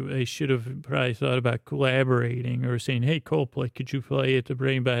 they should have probably thought about collaborating or saying, hey, Coldplay, could you play at the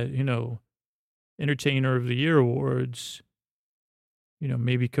Brainbot, Entertainer of the Year awards,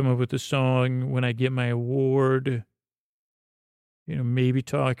 maybe come up with a song when I get my award, maybe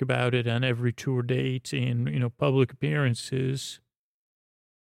talk about it on every tour date and, public appearances.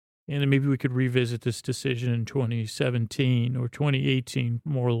 And then maybe we could revisit this decision in 2017 or 2018,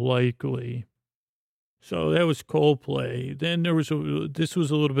 more likely. So that was Coldplay. Then this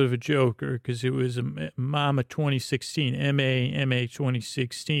was a little bit of a joker because it was a Mama 2016, MA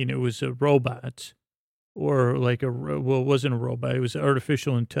 2016. It was a robot or like well, it wasn't a robot. It was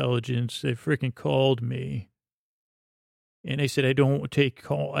artificial intelligence. They freaking called me. And I said, I don't take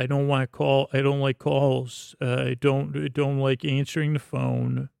call. I don't want call. I don't like calls. I don't like answering the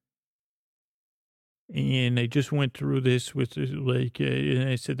phone. And I just went through this with and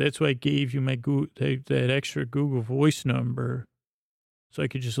I said, that's why I gave you my that extra Google Voice number, so I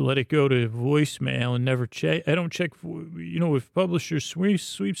could just let it go to voicemail and never check. I don't check. If Publisher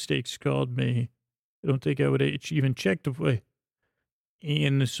Sweepstakes called me, I don't think I would even check the voice.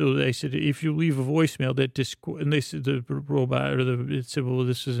 And so I said, if you leave a voicemail, and they said the robot it said, well,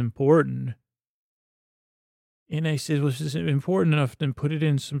 this is important. And I said, well, this is important enough, then put it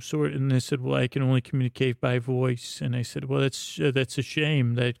in some sort. And they said, well, I can only communicate by voice. And I said, well, that's a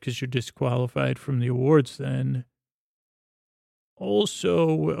shame because you're disqualified from the awards then.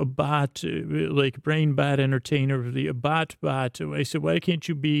 Also, a bot, like Brainbot Entertainer, a bot. I said, why can't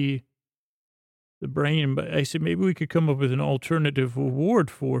you be the brain? But I said, maybe we could come up with an alternative award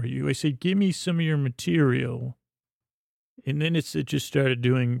for you. I said, give me some of your material. And then it just started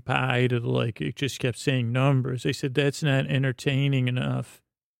doing pi to it just kept saying numbers. I said, that's not entertaining enough.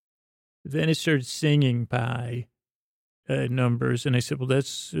 Then it started singing pi numbers. And I said, well,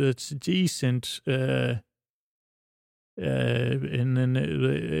 that's decent. And then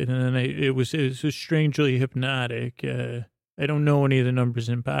it was strangely hypnotic. I don't know any of the numbers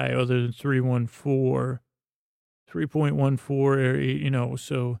in pi other than 3.14,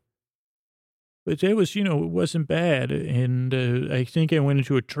 so. But that was, it wasn't bad. And I think I went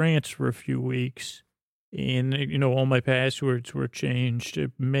into a trance for a few weeks. And, all my passwords were changed,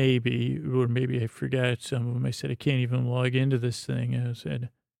 maybe, or maybe I forgot some of them. I said, I can't even log into this thing. I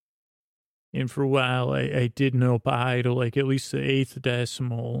said, and for a while, I did know pi to at least the 8th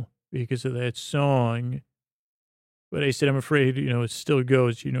decimal because of that song. But I said, I'm afraid, it still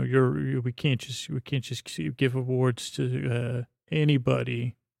goes, we can't just give awards to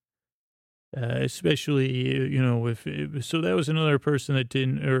anybody. Especially, so that was another person that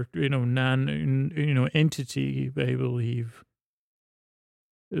didn't, or, entity, I believe,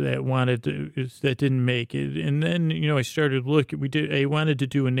 that didn't make it. And then, I started looking, I wanted to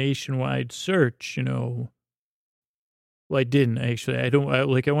do a nationwide search, well, I didn't actually. I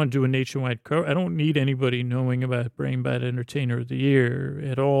want to do a nationwide cover. I don't need anybody knowing about Brainbot Entertainer of the Year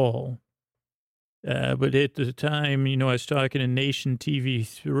at all. But at the time, I was talking to Nation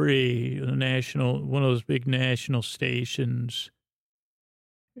TV3, one of those big national stations,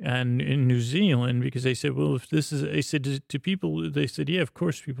 and in New Zealand, because they said, well, I said to people, they said, yeah, of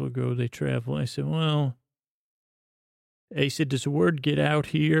course people go, they travel. I said, well, I said, does the word get out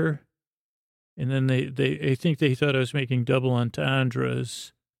here? And then I think they thought I was making double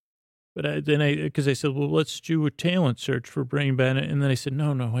entendres. But because I said, well, let's do a talent search for Brainbot. And then I said,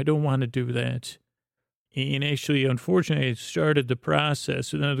 no, I don't want to do that. And actually, unfortunately, I started the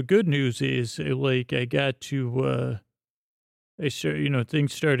process. Now, the good news is, I got to,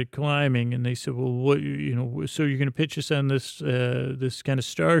 things started climbing, and they said, well, what, so you're going to pitch us on this kind of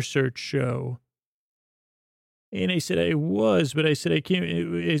Star Search show? And I said, I was, but I said, I can't.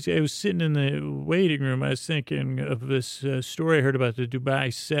 I was sitting in the waiting room. I was thinking of this story I heard about the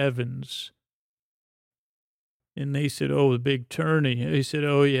Dubai Sevens. And they said, oh, the big tourney. They said,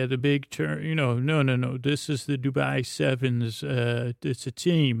 oh, yeah, the big turn. No. This is the Dubai Sevens. It's a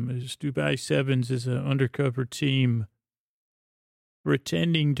team. Dubai Sevens is an undercover team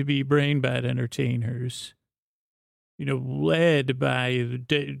pretending to be Brainbot entertainers, led by,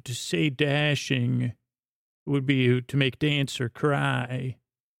 to say dashing would be to make dancer cry.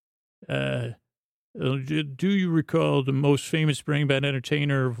 Do you recall the most famous Brainbot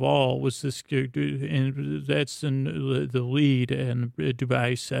entertainer of all was this, and that's the lead in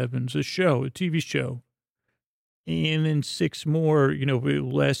Dubai Sevens, a TV show. And then 6 more,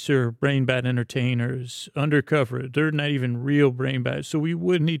 lesser Brainbot entertainers undercover. They're not even real Brainbot. So we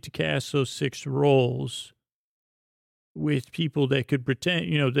would need to cast those 6 roles with people that could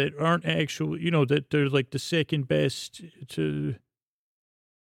pretend, that aren't actually, that they're like the second best to.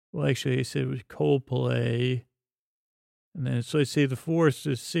 Well, actually, I said it was Coldplay. And then, so I say the 4th,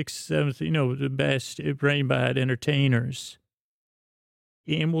 the 6th, 7th, the best Brainbot entertainers.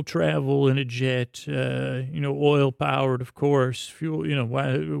 And we'll travel in a jet, oil powered, of course. Fuel,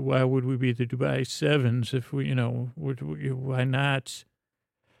 why would we be the Dubai Sevens if why not?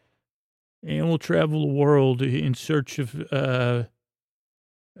 And we'll travel the world in search of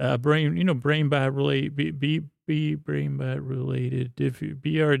Brainbot related, Brainbot related,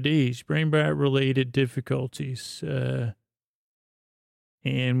 BRDs, Brainbot related difficulties,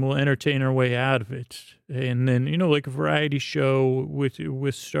 and we'll entertain our way out of it. And then, like a variety show with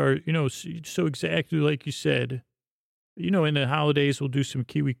start, so exactly like you said, in the holidays, we'll do some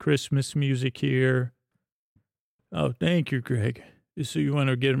Kiwi Christmas music here. Oh, thank you, Greg. So you want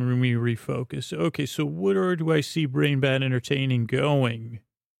to get me refocused. Okay, so where do I see Brainbot entertaining going?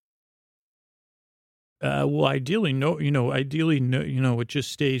 Well, ideally, no, it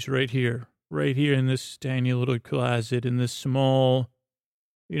just stays right here in this tiny little closet, in this small,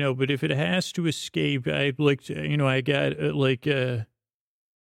 but if it has to escape, I'd like to, I got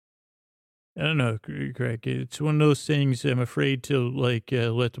I don't know, Greg, it's one of those things I'm afraid to let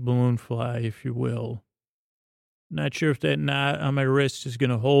the balloon fly, if you will. Not sure if that knot on my wrist is going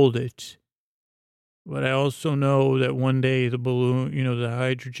to hold it. But I also know that one day the balloon, the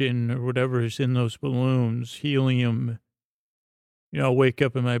hydrogen or whatever is in those balloons, helium, I'll wake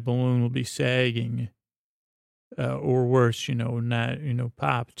up and my balloon will be sagging, or worse, not,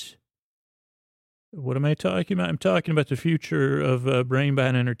 popped. What am I talking about? I'm talking about the future of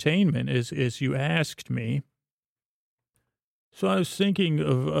Brainbot Entertainment, as you asked me. So I was thinking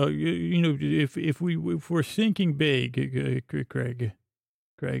of, if we're thinking big, Greg.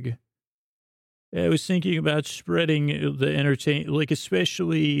 I was thinking about spreading the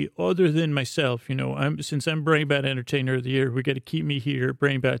especially other than myself, since I'm Brainbot Entertainer of the Year, we got to keep me here at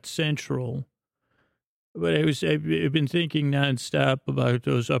Brainbot Central. But I've been thinking nonstop about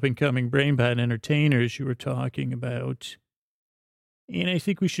those up and coming Brainbot entertainers you were talking about. And I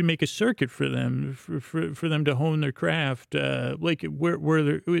think we should make a circuit for them, for them to hone their craft, where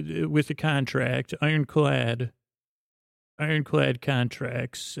they're with the contract, ironclad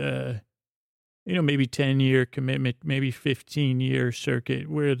contracts, maybe 10-year commitment, maybe 15-year circuit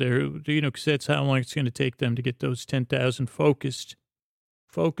where they're, because that's how long it's going to take them to get those 10,000 focus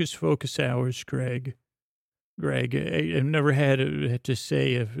hours, Greg. I've never had to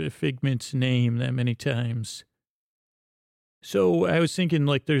say a Figment's name that many times. So I was thinking,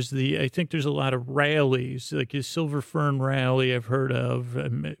 I think there's a lot of rallies, like a Silver Fern rally I've heard of,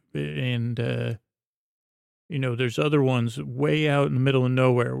 and there's other ones way out in the middle of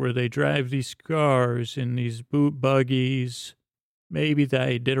nowhere where they drive these cars in these boot buggies, maybe the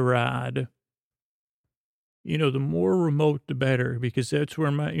Iditarod. The more remote, the better, because that's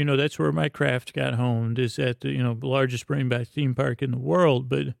where my craft got honed, is at the, largest Brainbot theme park in the world.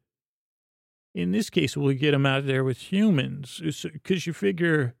 But in this case, we'll get them out there with humans, because you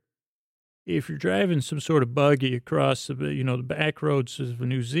figure if you're driving some sort of buggy across the back roads of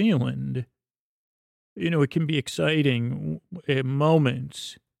New Zealand, it can be exciting at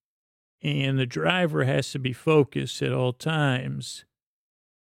moments, and the driver has to be focused at all times,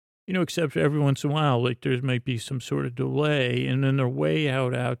 except every once in a while, there might be some sort of delay, and then they're way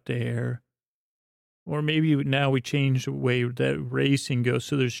out there. Or maybe now we change the way that racing goes.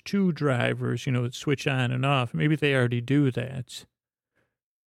 So there's two drivers, that switch on and off. Maybe they already do that.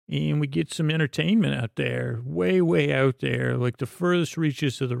 And we get some entertainment out there, way out there, like the furthest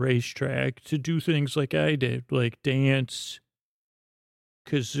reaches of the racetrack, to do things like I did, like dance,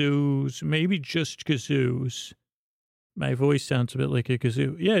 kazoos, maybe just kazoos. My voice sounds a bit like a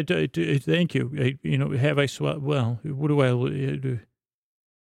kazoo. Yeah, thank you. Have I swallowed? Well, what do I do?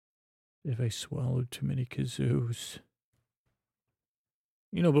 If I swallowed too many kazoos.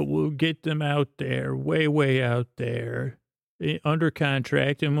 But we'll get them out there, way out there, under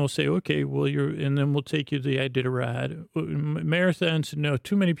contract, and we'll say, okay, well, and then we'll take you to the Iditarod. Marathons, no,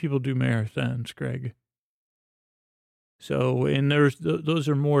 too many people do marathons, Greg. So, and those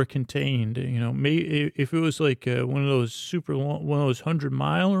are more contained, if it was like one of those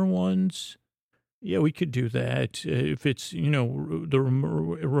 100-miler ones, yeah, we could do that. If it's, the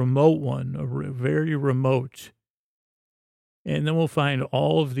remote one, very remote. And then we'll find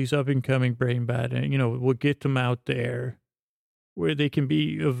all of these up and coming Brainbot, and, we'll get them out there where they can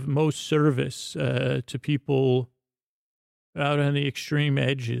be of most service to people out on the extreme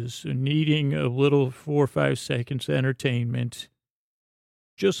edges, needing a little 4 or 5 seconds entertainment,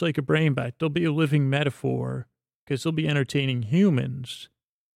 just like a Brainbot. They'll be a living metaphor because they'll be entertaining humans.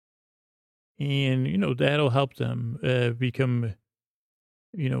 And, that'll help them become,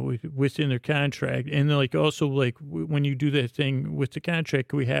 within their contract. And also when you do that thing with the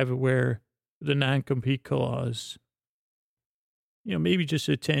contract, we have it where the non-compete clause, maybe just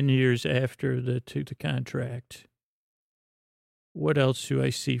 10 years after the contract. What else do I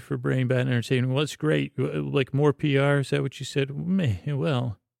see for Brainbot Entertainment? Well, that's great. Like more PR, is that what you said?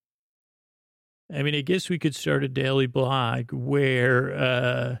 Well, I mean, I guess we could start a daily blog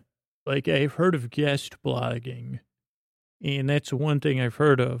where, like, I've heard of guest blogging, and that's one thing I've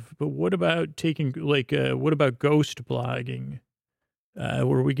heard of. But what about what about ghost blogging?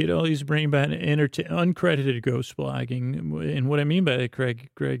 Where we get all these uncredited ghost blogging. And what I mean by that,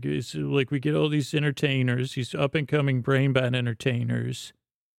 Greg, is like we get all these entertainers, these up and coming Brainbot entertainers,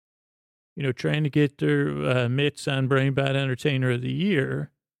 trying to get their mitts on Brainbot Entertainer of the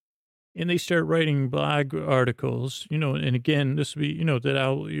Year. And they start writing blog articles, and again, this will be,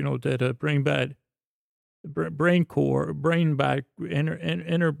 Brainbot, brain core, Brainbot,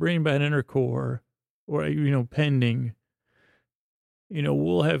 enter Brainbot Intercore, or, pending.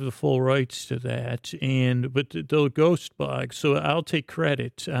 We'll have the full rights to that. But they'll ghost blog. So I'll take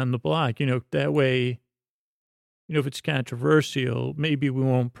credit on the blog, that way, if it's controversial, maybe we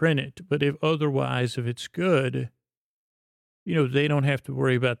won't print it. But if it's good, they don't have to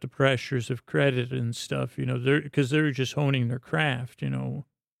worry about the pressures of credit and stuff, because they're just honing their craft,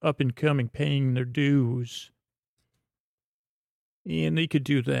 up and coming, paying their dues. And they could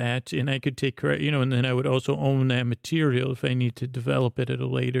do that, and I could take credit, and then I would also own that material if I need to develop it at a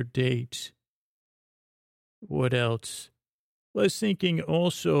later date. What else? I was thinking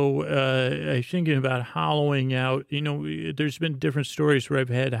also, I'm thinking about hollowing out, there's been different stories where I've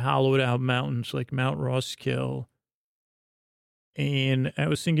had hollowed out mountains like Mount Roskill. And I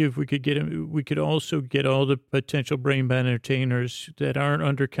was thinking if we could also get all the potential Brainbot entertainers that aren't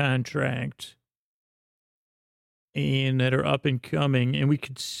under contract and that are up and coming. And we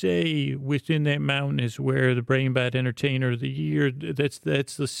could say within that mountain is where the Brainbot Entertainer of the Year, that's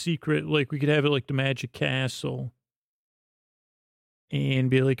the secret. Like we could have it like the Magic Castle and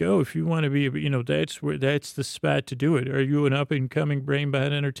be like, oh, if you want to be, that's the spot to do it. Are you an up and coming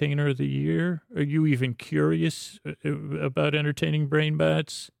Brainbot Entertainer of the Year? Are you even curious about entertaining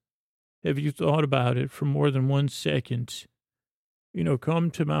Brainbots? Have you thought about it for more than 1 second? Come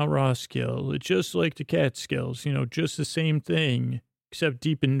to Mount Roskill. It's just like the Catskills, just the same thing, except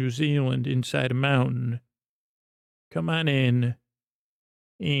deep in New Zealand inside a mountain. Come on in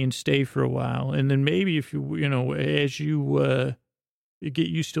and stay for a while. And then maybe if as you get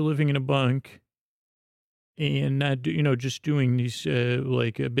used to living in a bunk and not, just doing these,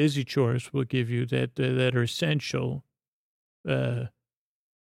 busy chores will give you that are essential.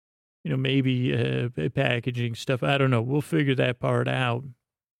 Maybe packaging stuff. I don't know. We'll figure that part out.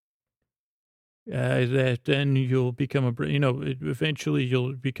 That then you'll become eventually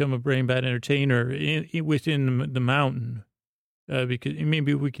you'll become a Brainbot entertainer within the mountain. Because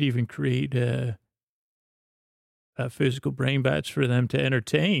maybe we could even create physical Brainbots for them to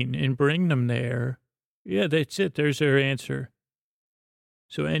entertain and bring them there. Yeah, that's it. There's their answer.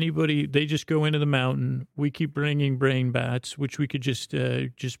 So they just go into the mountain. We keep bringing Brainbots, which we could just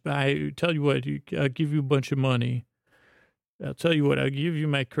buy. Tell you what, I'll give you a bunch of money. I'll tell you what, I'll give you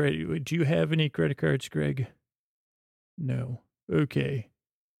my credit. Do you have any credit cards, Greg? No. Okay.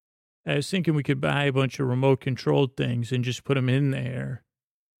 I was thinking we could buy a bunch of remote controlled things and just put them in there.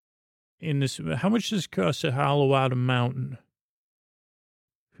 How much does it cost to hollow out a mountain?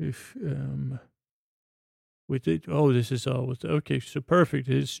 This is all okay, so perfect.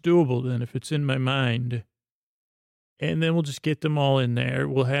 It's doable then if it's in my mind. And then we'll just get them all in there.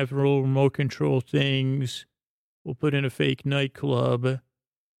 We'll have little remote control things. We'll put in a fake nightclub,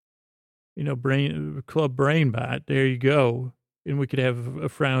 Club Brainbot. There you go. And we could have a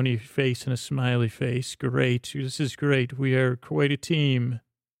frowny face and a smiley face. Great. This is great. We are quite a team.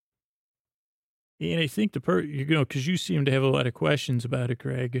 And I think because you seem to have a lot of questions about it,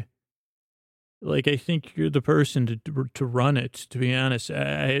 Greg. Like, I think you're the person to run it, to be honest.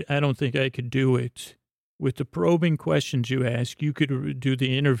 I don't think I could do it. With the probing questions you ask, you could do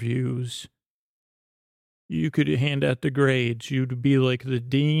the interviews. You could hand out the grades. You'd be like the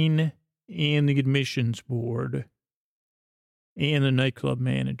dean and the admissions board and the nightclub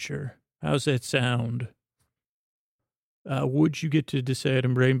manager. How's that sound? Would you get to decide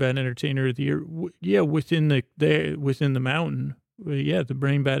on Brainbot Entertainer of the Year? Yeah, within the mountain. Yeah, the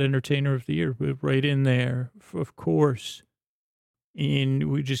Brainbot Entertainer of the Year, right in there, of course. And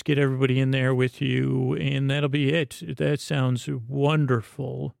we just get everybody in there with you, and that'll be it. That sounds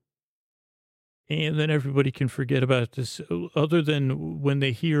wonderful. And then everybody can forget about this, other than when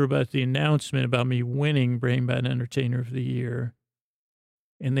they hear about the announcement about me winning Brainbot Entertainer of the Year.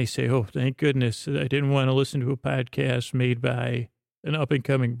 And they say, oh, thank goodness, I didn't want to listen to a podcast made by an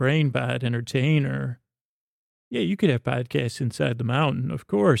up-and-coming Brainbot entertainer. Yeah, you could have podcasts inside the mountain. Of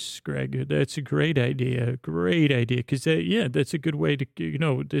course, Greg. That's a great idea. Great idea. Because, that's a good way to,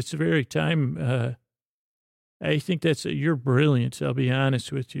 it's very time. I think you're brilliant. I'll be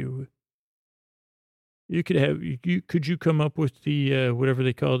honest with you. You could have, could you come up with the, whatever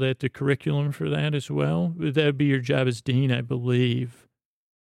they call that, the curriculum for that as well? That would be your job as dean, I believe.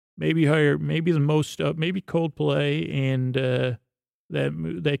 Maybe hire, maybe the most, maybe Coldplay and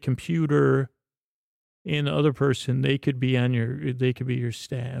that computer and the other person, they could be your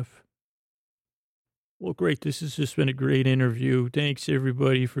staff. Well, great. This has just been a great interview. Thanks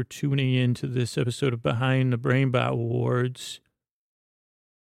everybody for tuning in to this episode of Behind the Brainbot Awards.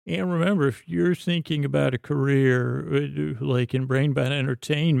 And remember, if you're thinking about a career like in Brainbot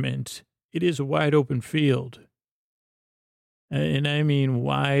Entertainment, it is a wide open field. And I mean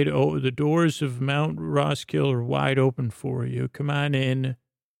wide, the doors of Mount Roskill are wide open for you. Come on in.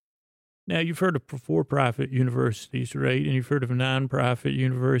 Now, you've heard of for-profit universities, right? And you've heard of nonprofit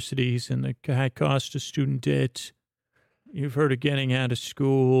universities and the high cost of student debt. You've heard of getting out of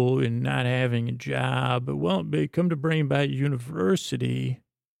school and not having a job. Well, come to Brainbot University.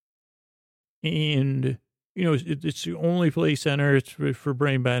 And, it's the only place on earth for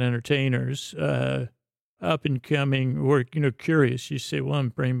Brainbot entertainers, up and coming or, curious. You say, well,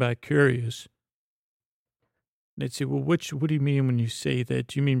 I'm Brainbot curious. They'd say, well, what do you mean when you say that?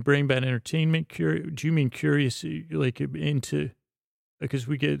 Do you mean Brainbot entertainment? Do you mean curious, like into, because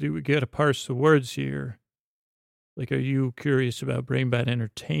we got to parse the words here. Like, are you curious about Brainbot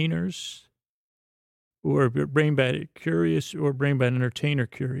entertainers or Brainbot curious or Brainbot entertainer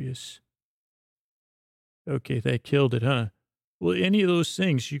curious? Okay, that killed it, huh? Well, any of those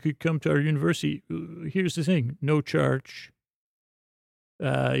things, you could come to our university. Here's the thing, no charge.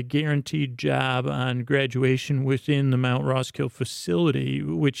 Guaranteed job on graduation within the Mount Roskill facility,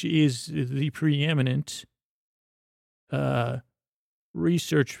 which is the preeminent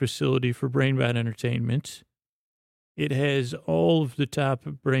research facility for Brainbot Entertainment. It has all of the top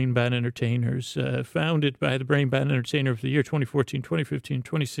Brainbot entertainers, founded by the Brainbot Entertainer of the Year 2014, 2015,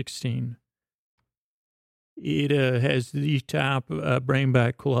 2016. It has the top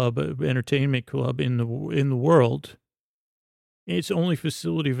Brainbot club, entertainment club in the world. It's the only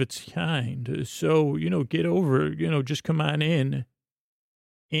facility of its kind. So, get over, just come on in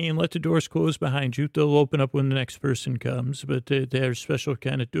and let the doors close behind you. They'll open up when the next person comes, but they're special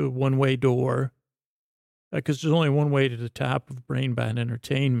kind of one-way door because there's only one way to the top of Brainbot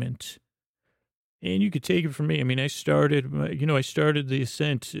Entertainment. And you could take it from me. I mean, I started the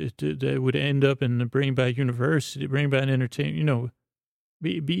ascent that would end up in the Brainbot University, Brainbot Entertainment,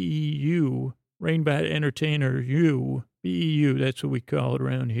 BEU, Brainbot Entertainer U, BEU, that's what we call it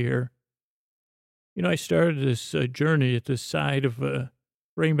around here. I started this journey at the side of a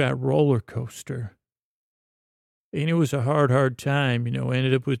Brainbot roller coaster. And it was a hard time,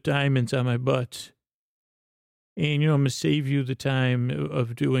 ended up with diamonds on my butt. And, I'm going to save you the time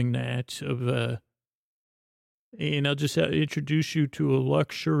of doing that, and I'll just introduce you to a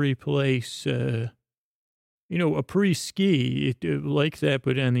luxury place, a pre-ski, like that,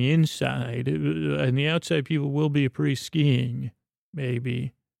 but on the inside. On the outside, people will be pre-skiing,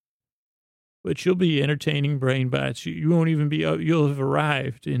 maybe. But you'll be entertaining Brainbots. You won't even be, you'll have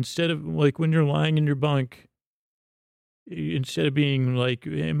arrived. Instead of, like, when you're lying in your bunk, instead of being like,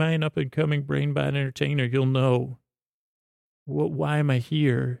 am I an up-and-coming Brainbot entertainer, you'll know, why am I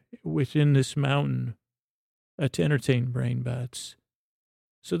here within this mountain? To entertain Brainbots.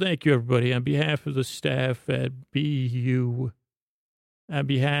 So thank you, everybody. On behalf of the staff at BU, on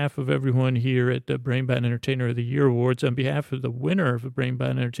behalf of everyone here at the Brainbot Entertainer of the Year Awards, on behalf of the winner of the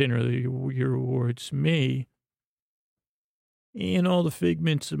Brainbot Entertainer of the Year Awards, me, and all the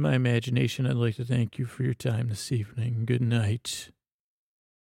figments of my imagination, I'd like to thank you for your time this evening. Good night.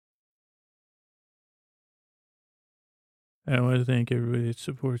 I want to thank everybody that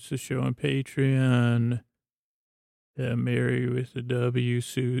supports the show on Patreon. Mary with a W,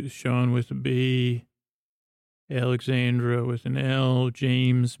 Sean with a B, Alexandra with an L,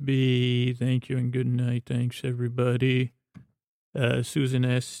 James B. Thank you and good night. Thanks, everybody. Susan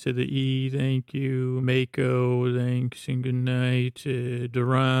S to the E, thank you. Mako, thanks and good night.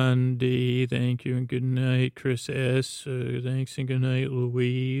 Duran D, thank you and good night. Chris S, thanks and good night.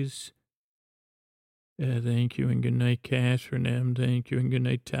 Louise, thank you and good night. Catherine M, thank you and good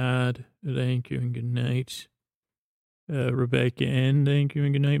night. Todd, thank you and good night. Rebecca N, thank you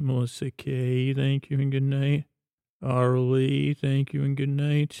and good night. Melissa K, thank you and good night. Arlie, thank you and good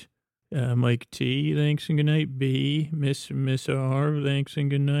night. Mike T, thanks and good night. B, Miss R, thanks and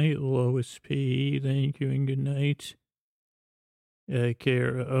good night. Lois P, thank you and good night.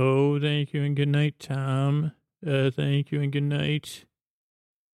 Kara O, thank you and good night. Tom, thank you and good night.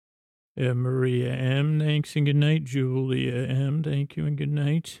 Maria M, thanks and good night. Julia M, thank you and good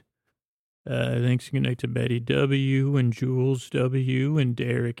night. Thanks and good night to Betty W and Jules W and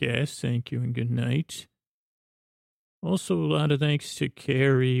Derek S. Thank you and good night. Also, a lot of thanks to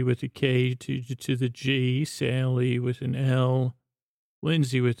Carrie with a K to the G, Sally with an L,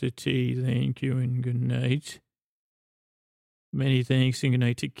 Lindsay with a T. Thank you and good night. Many thanks and good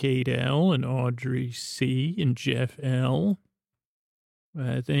night to Kate L. and Audrey C. and Jeff L.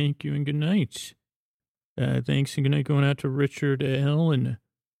 Thank you and good night. Thanks and good night going out to Richard L. and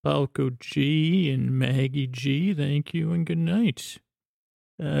Falco G. and Maggie G. Thank you and good night.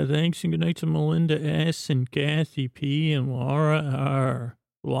 Thanks and good night to Melinda S. and Kathy P. and Laura R.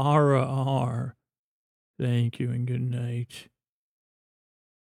 Laura R. Thank you and good night.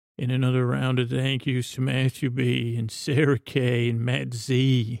 And another round of thank yous to Matthew B. and Sarah K. and Matt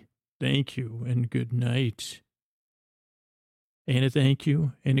Z. Thank you and good night. And a thank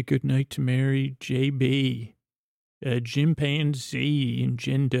you and a good night to Mary J.B., Jim Pan Z, and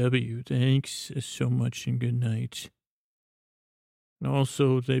Jen W. Thanks so much and good night. And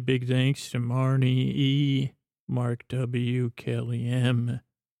also the big thanks to Marnie E., Mark W., Kelly M.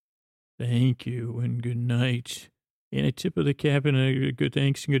 Thank you and good night. And a tip of the cap and a good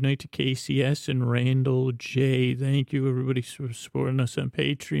thanks and good night to KCS and Randall J. Thank you, everybody, for supporting us on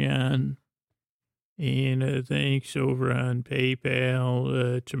Patreon. And thanks over on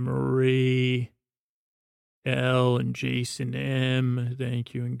PayPal to Marie L. and Jason M.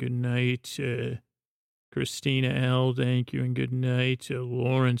 Thank you and good night. Christina L. Thank you and good night.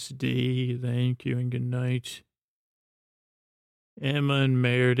 Lawrence D. Thank you and good night. Emma and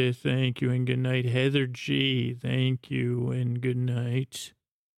Meredith, thank you and good night. Heather G. Thank you and good night.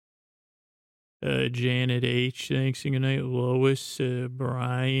 Janet H. Thanks and good night. Lois,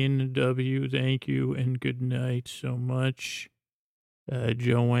 Brian W. Thank you and good night so much.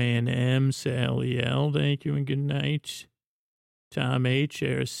 Joanne M. Sally L. Thank you and good night. Tom H.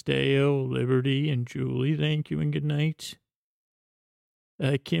 Aristeo, Liberty, and Julie, thank you and good night.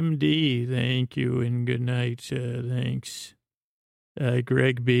 Kim D. Thank you and good night. Thanks.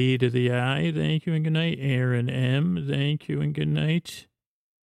 Greg B. to the I. Thank you and good night. Aaron M. Thank you and good night.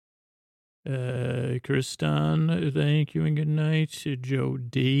 Kristan, thank you and good night. Joe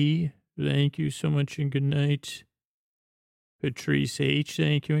D, thank you so much and good night. Patrice H,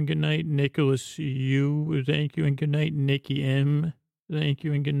 thank you and good night. Nicholas U, thank you and good night. Nikki M, thank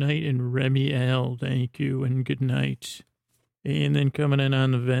you and good night. And Remy L, thank you and good night. And then coming in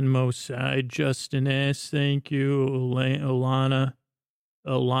on the Venmo side, Justin S, thank you.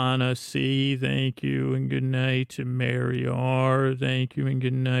 Alana C, thank you and good night. Mary R, thank you and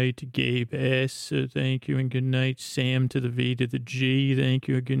good night. Gabe S, thank you and good night. Sam to the V to the G, thank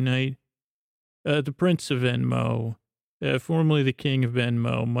you and good night. The Prince of Venmo, formerly the King of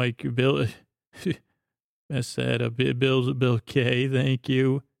Venmo, Mike Bill, mess that up. Bill K, thank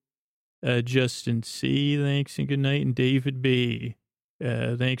you. Justin C, thanks and good night. And David B,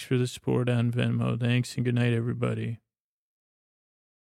 thanks for the support on Venmo. Thanks and good night, everybody.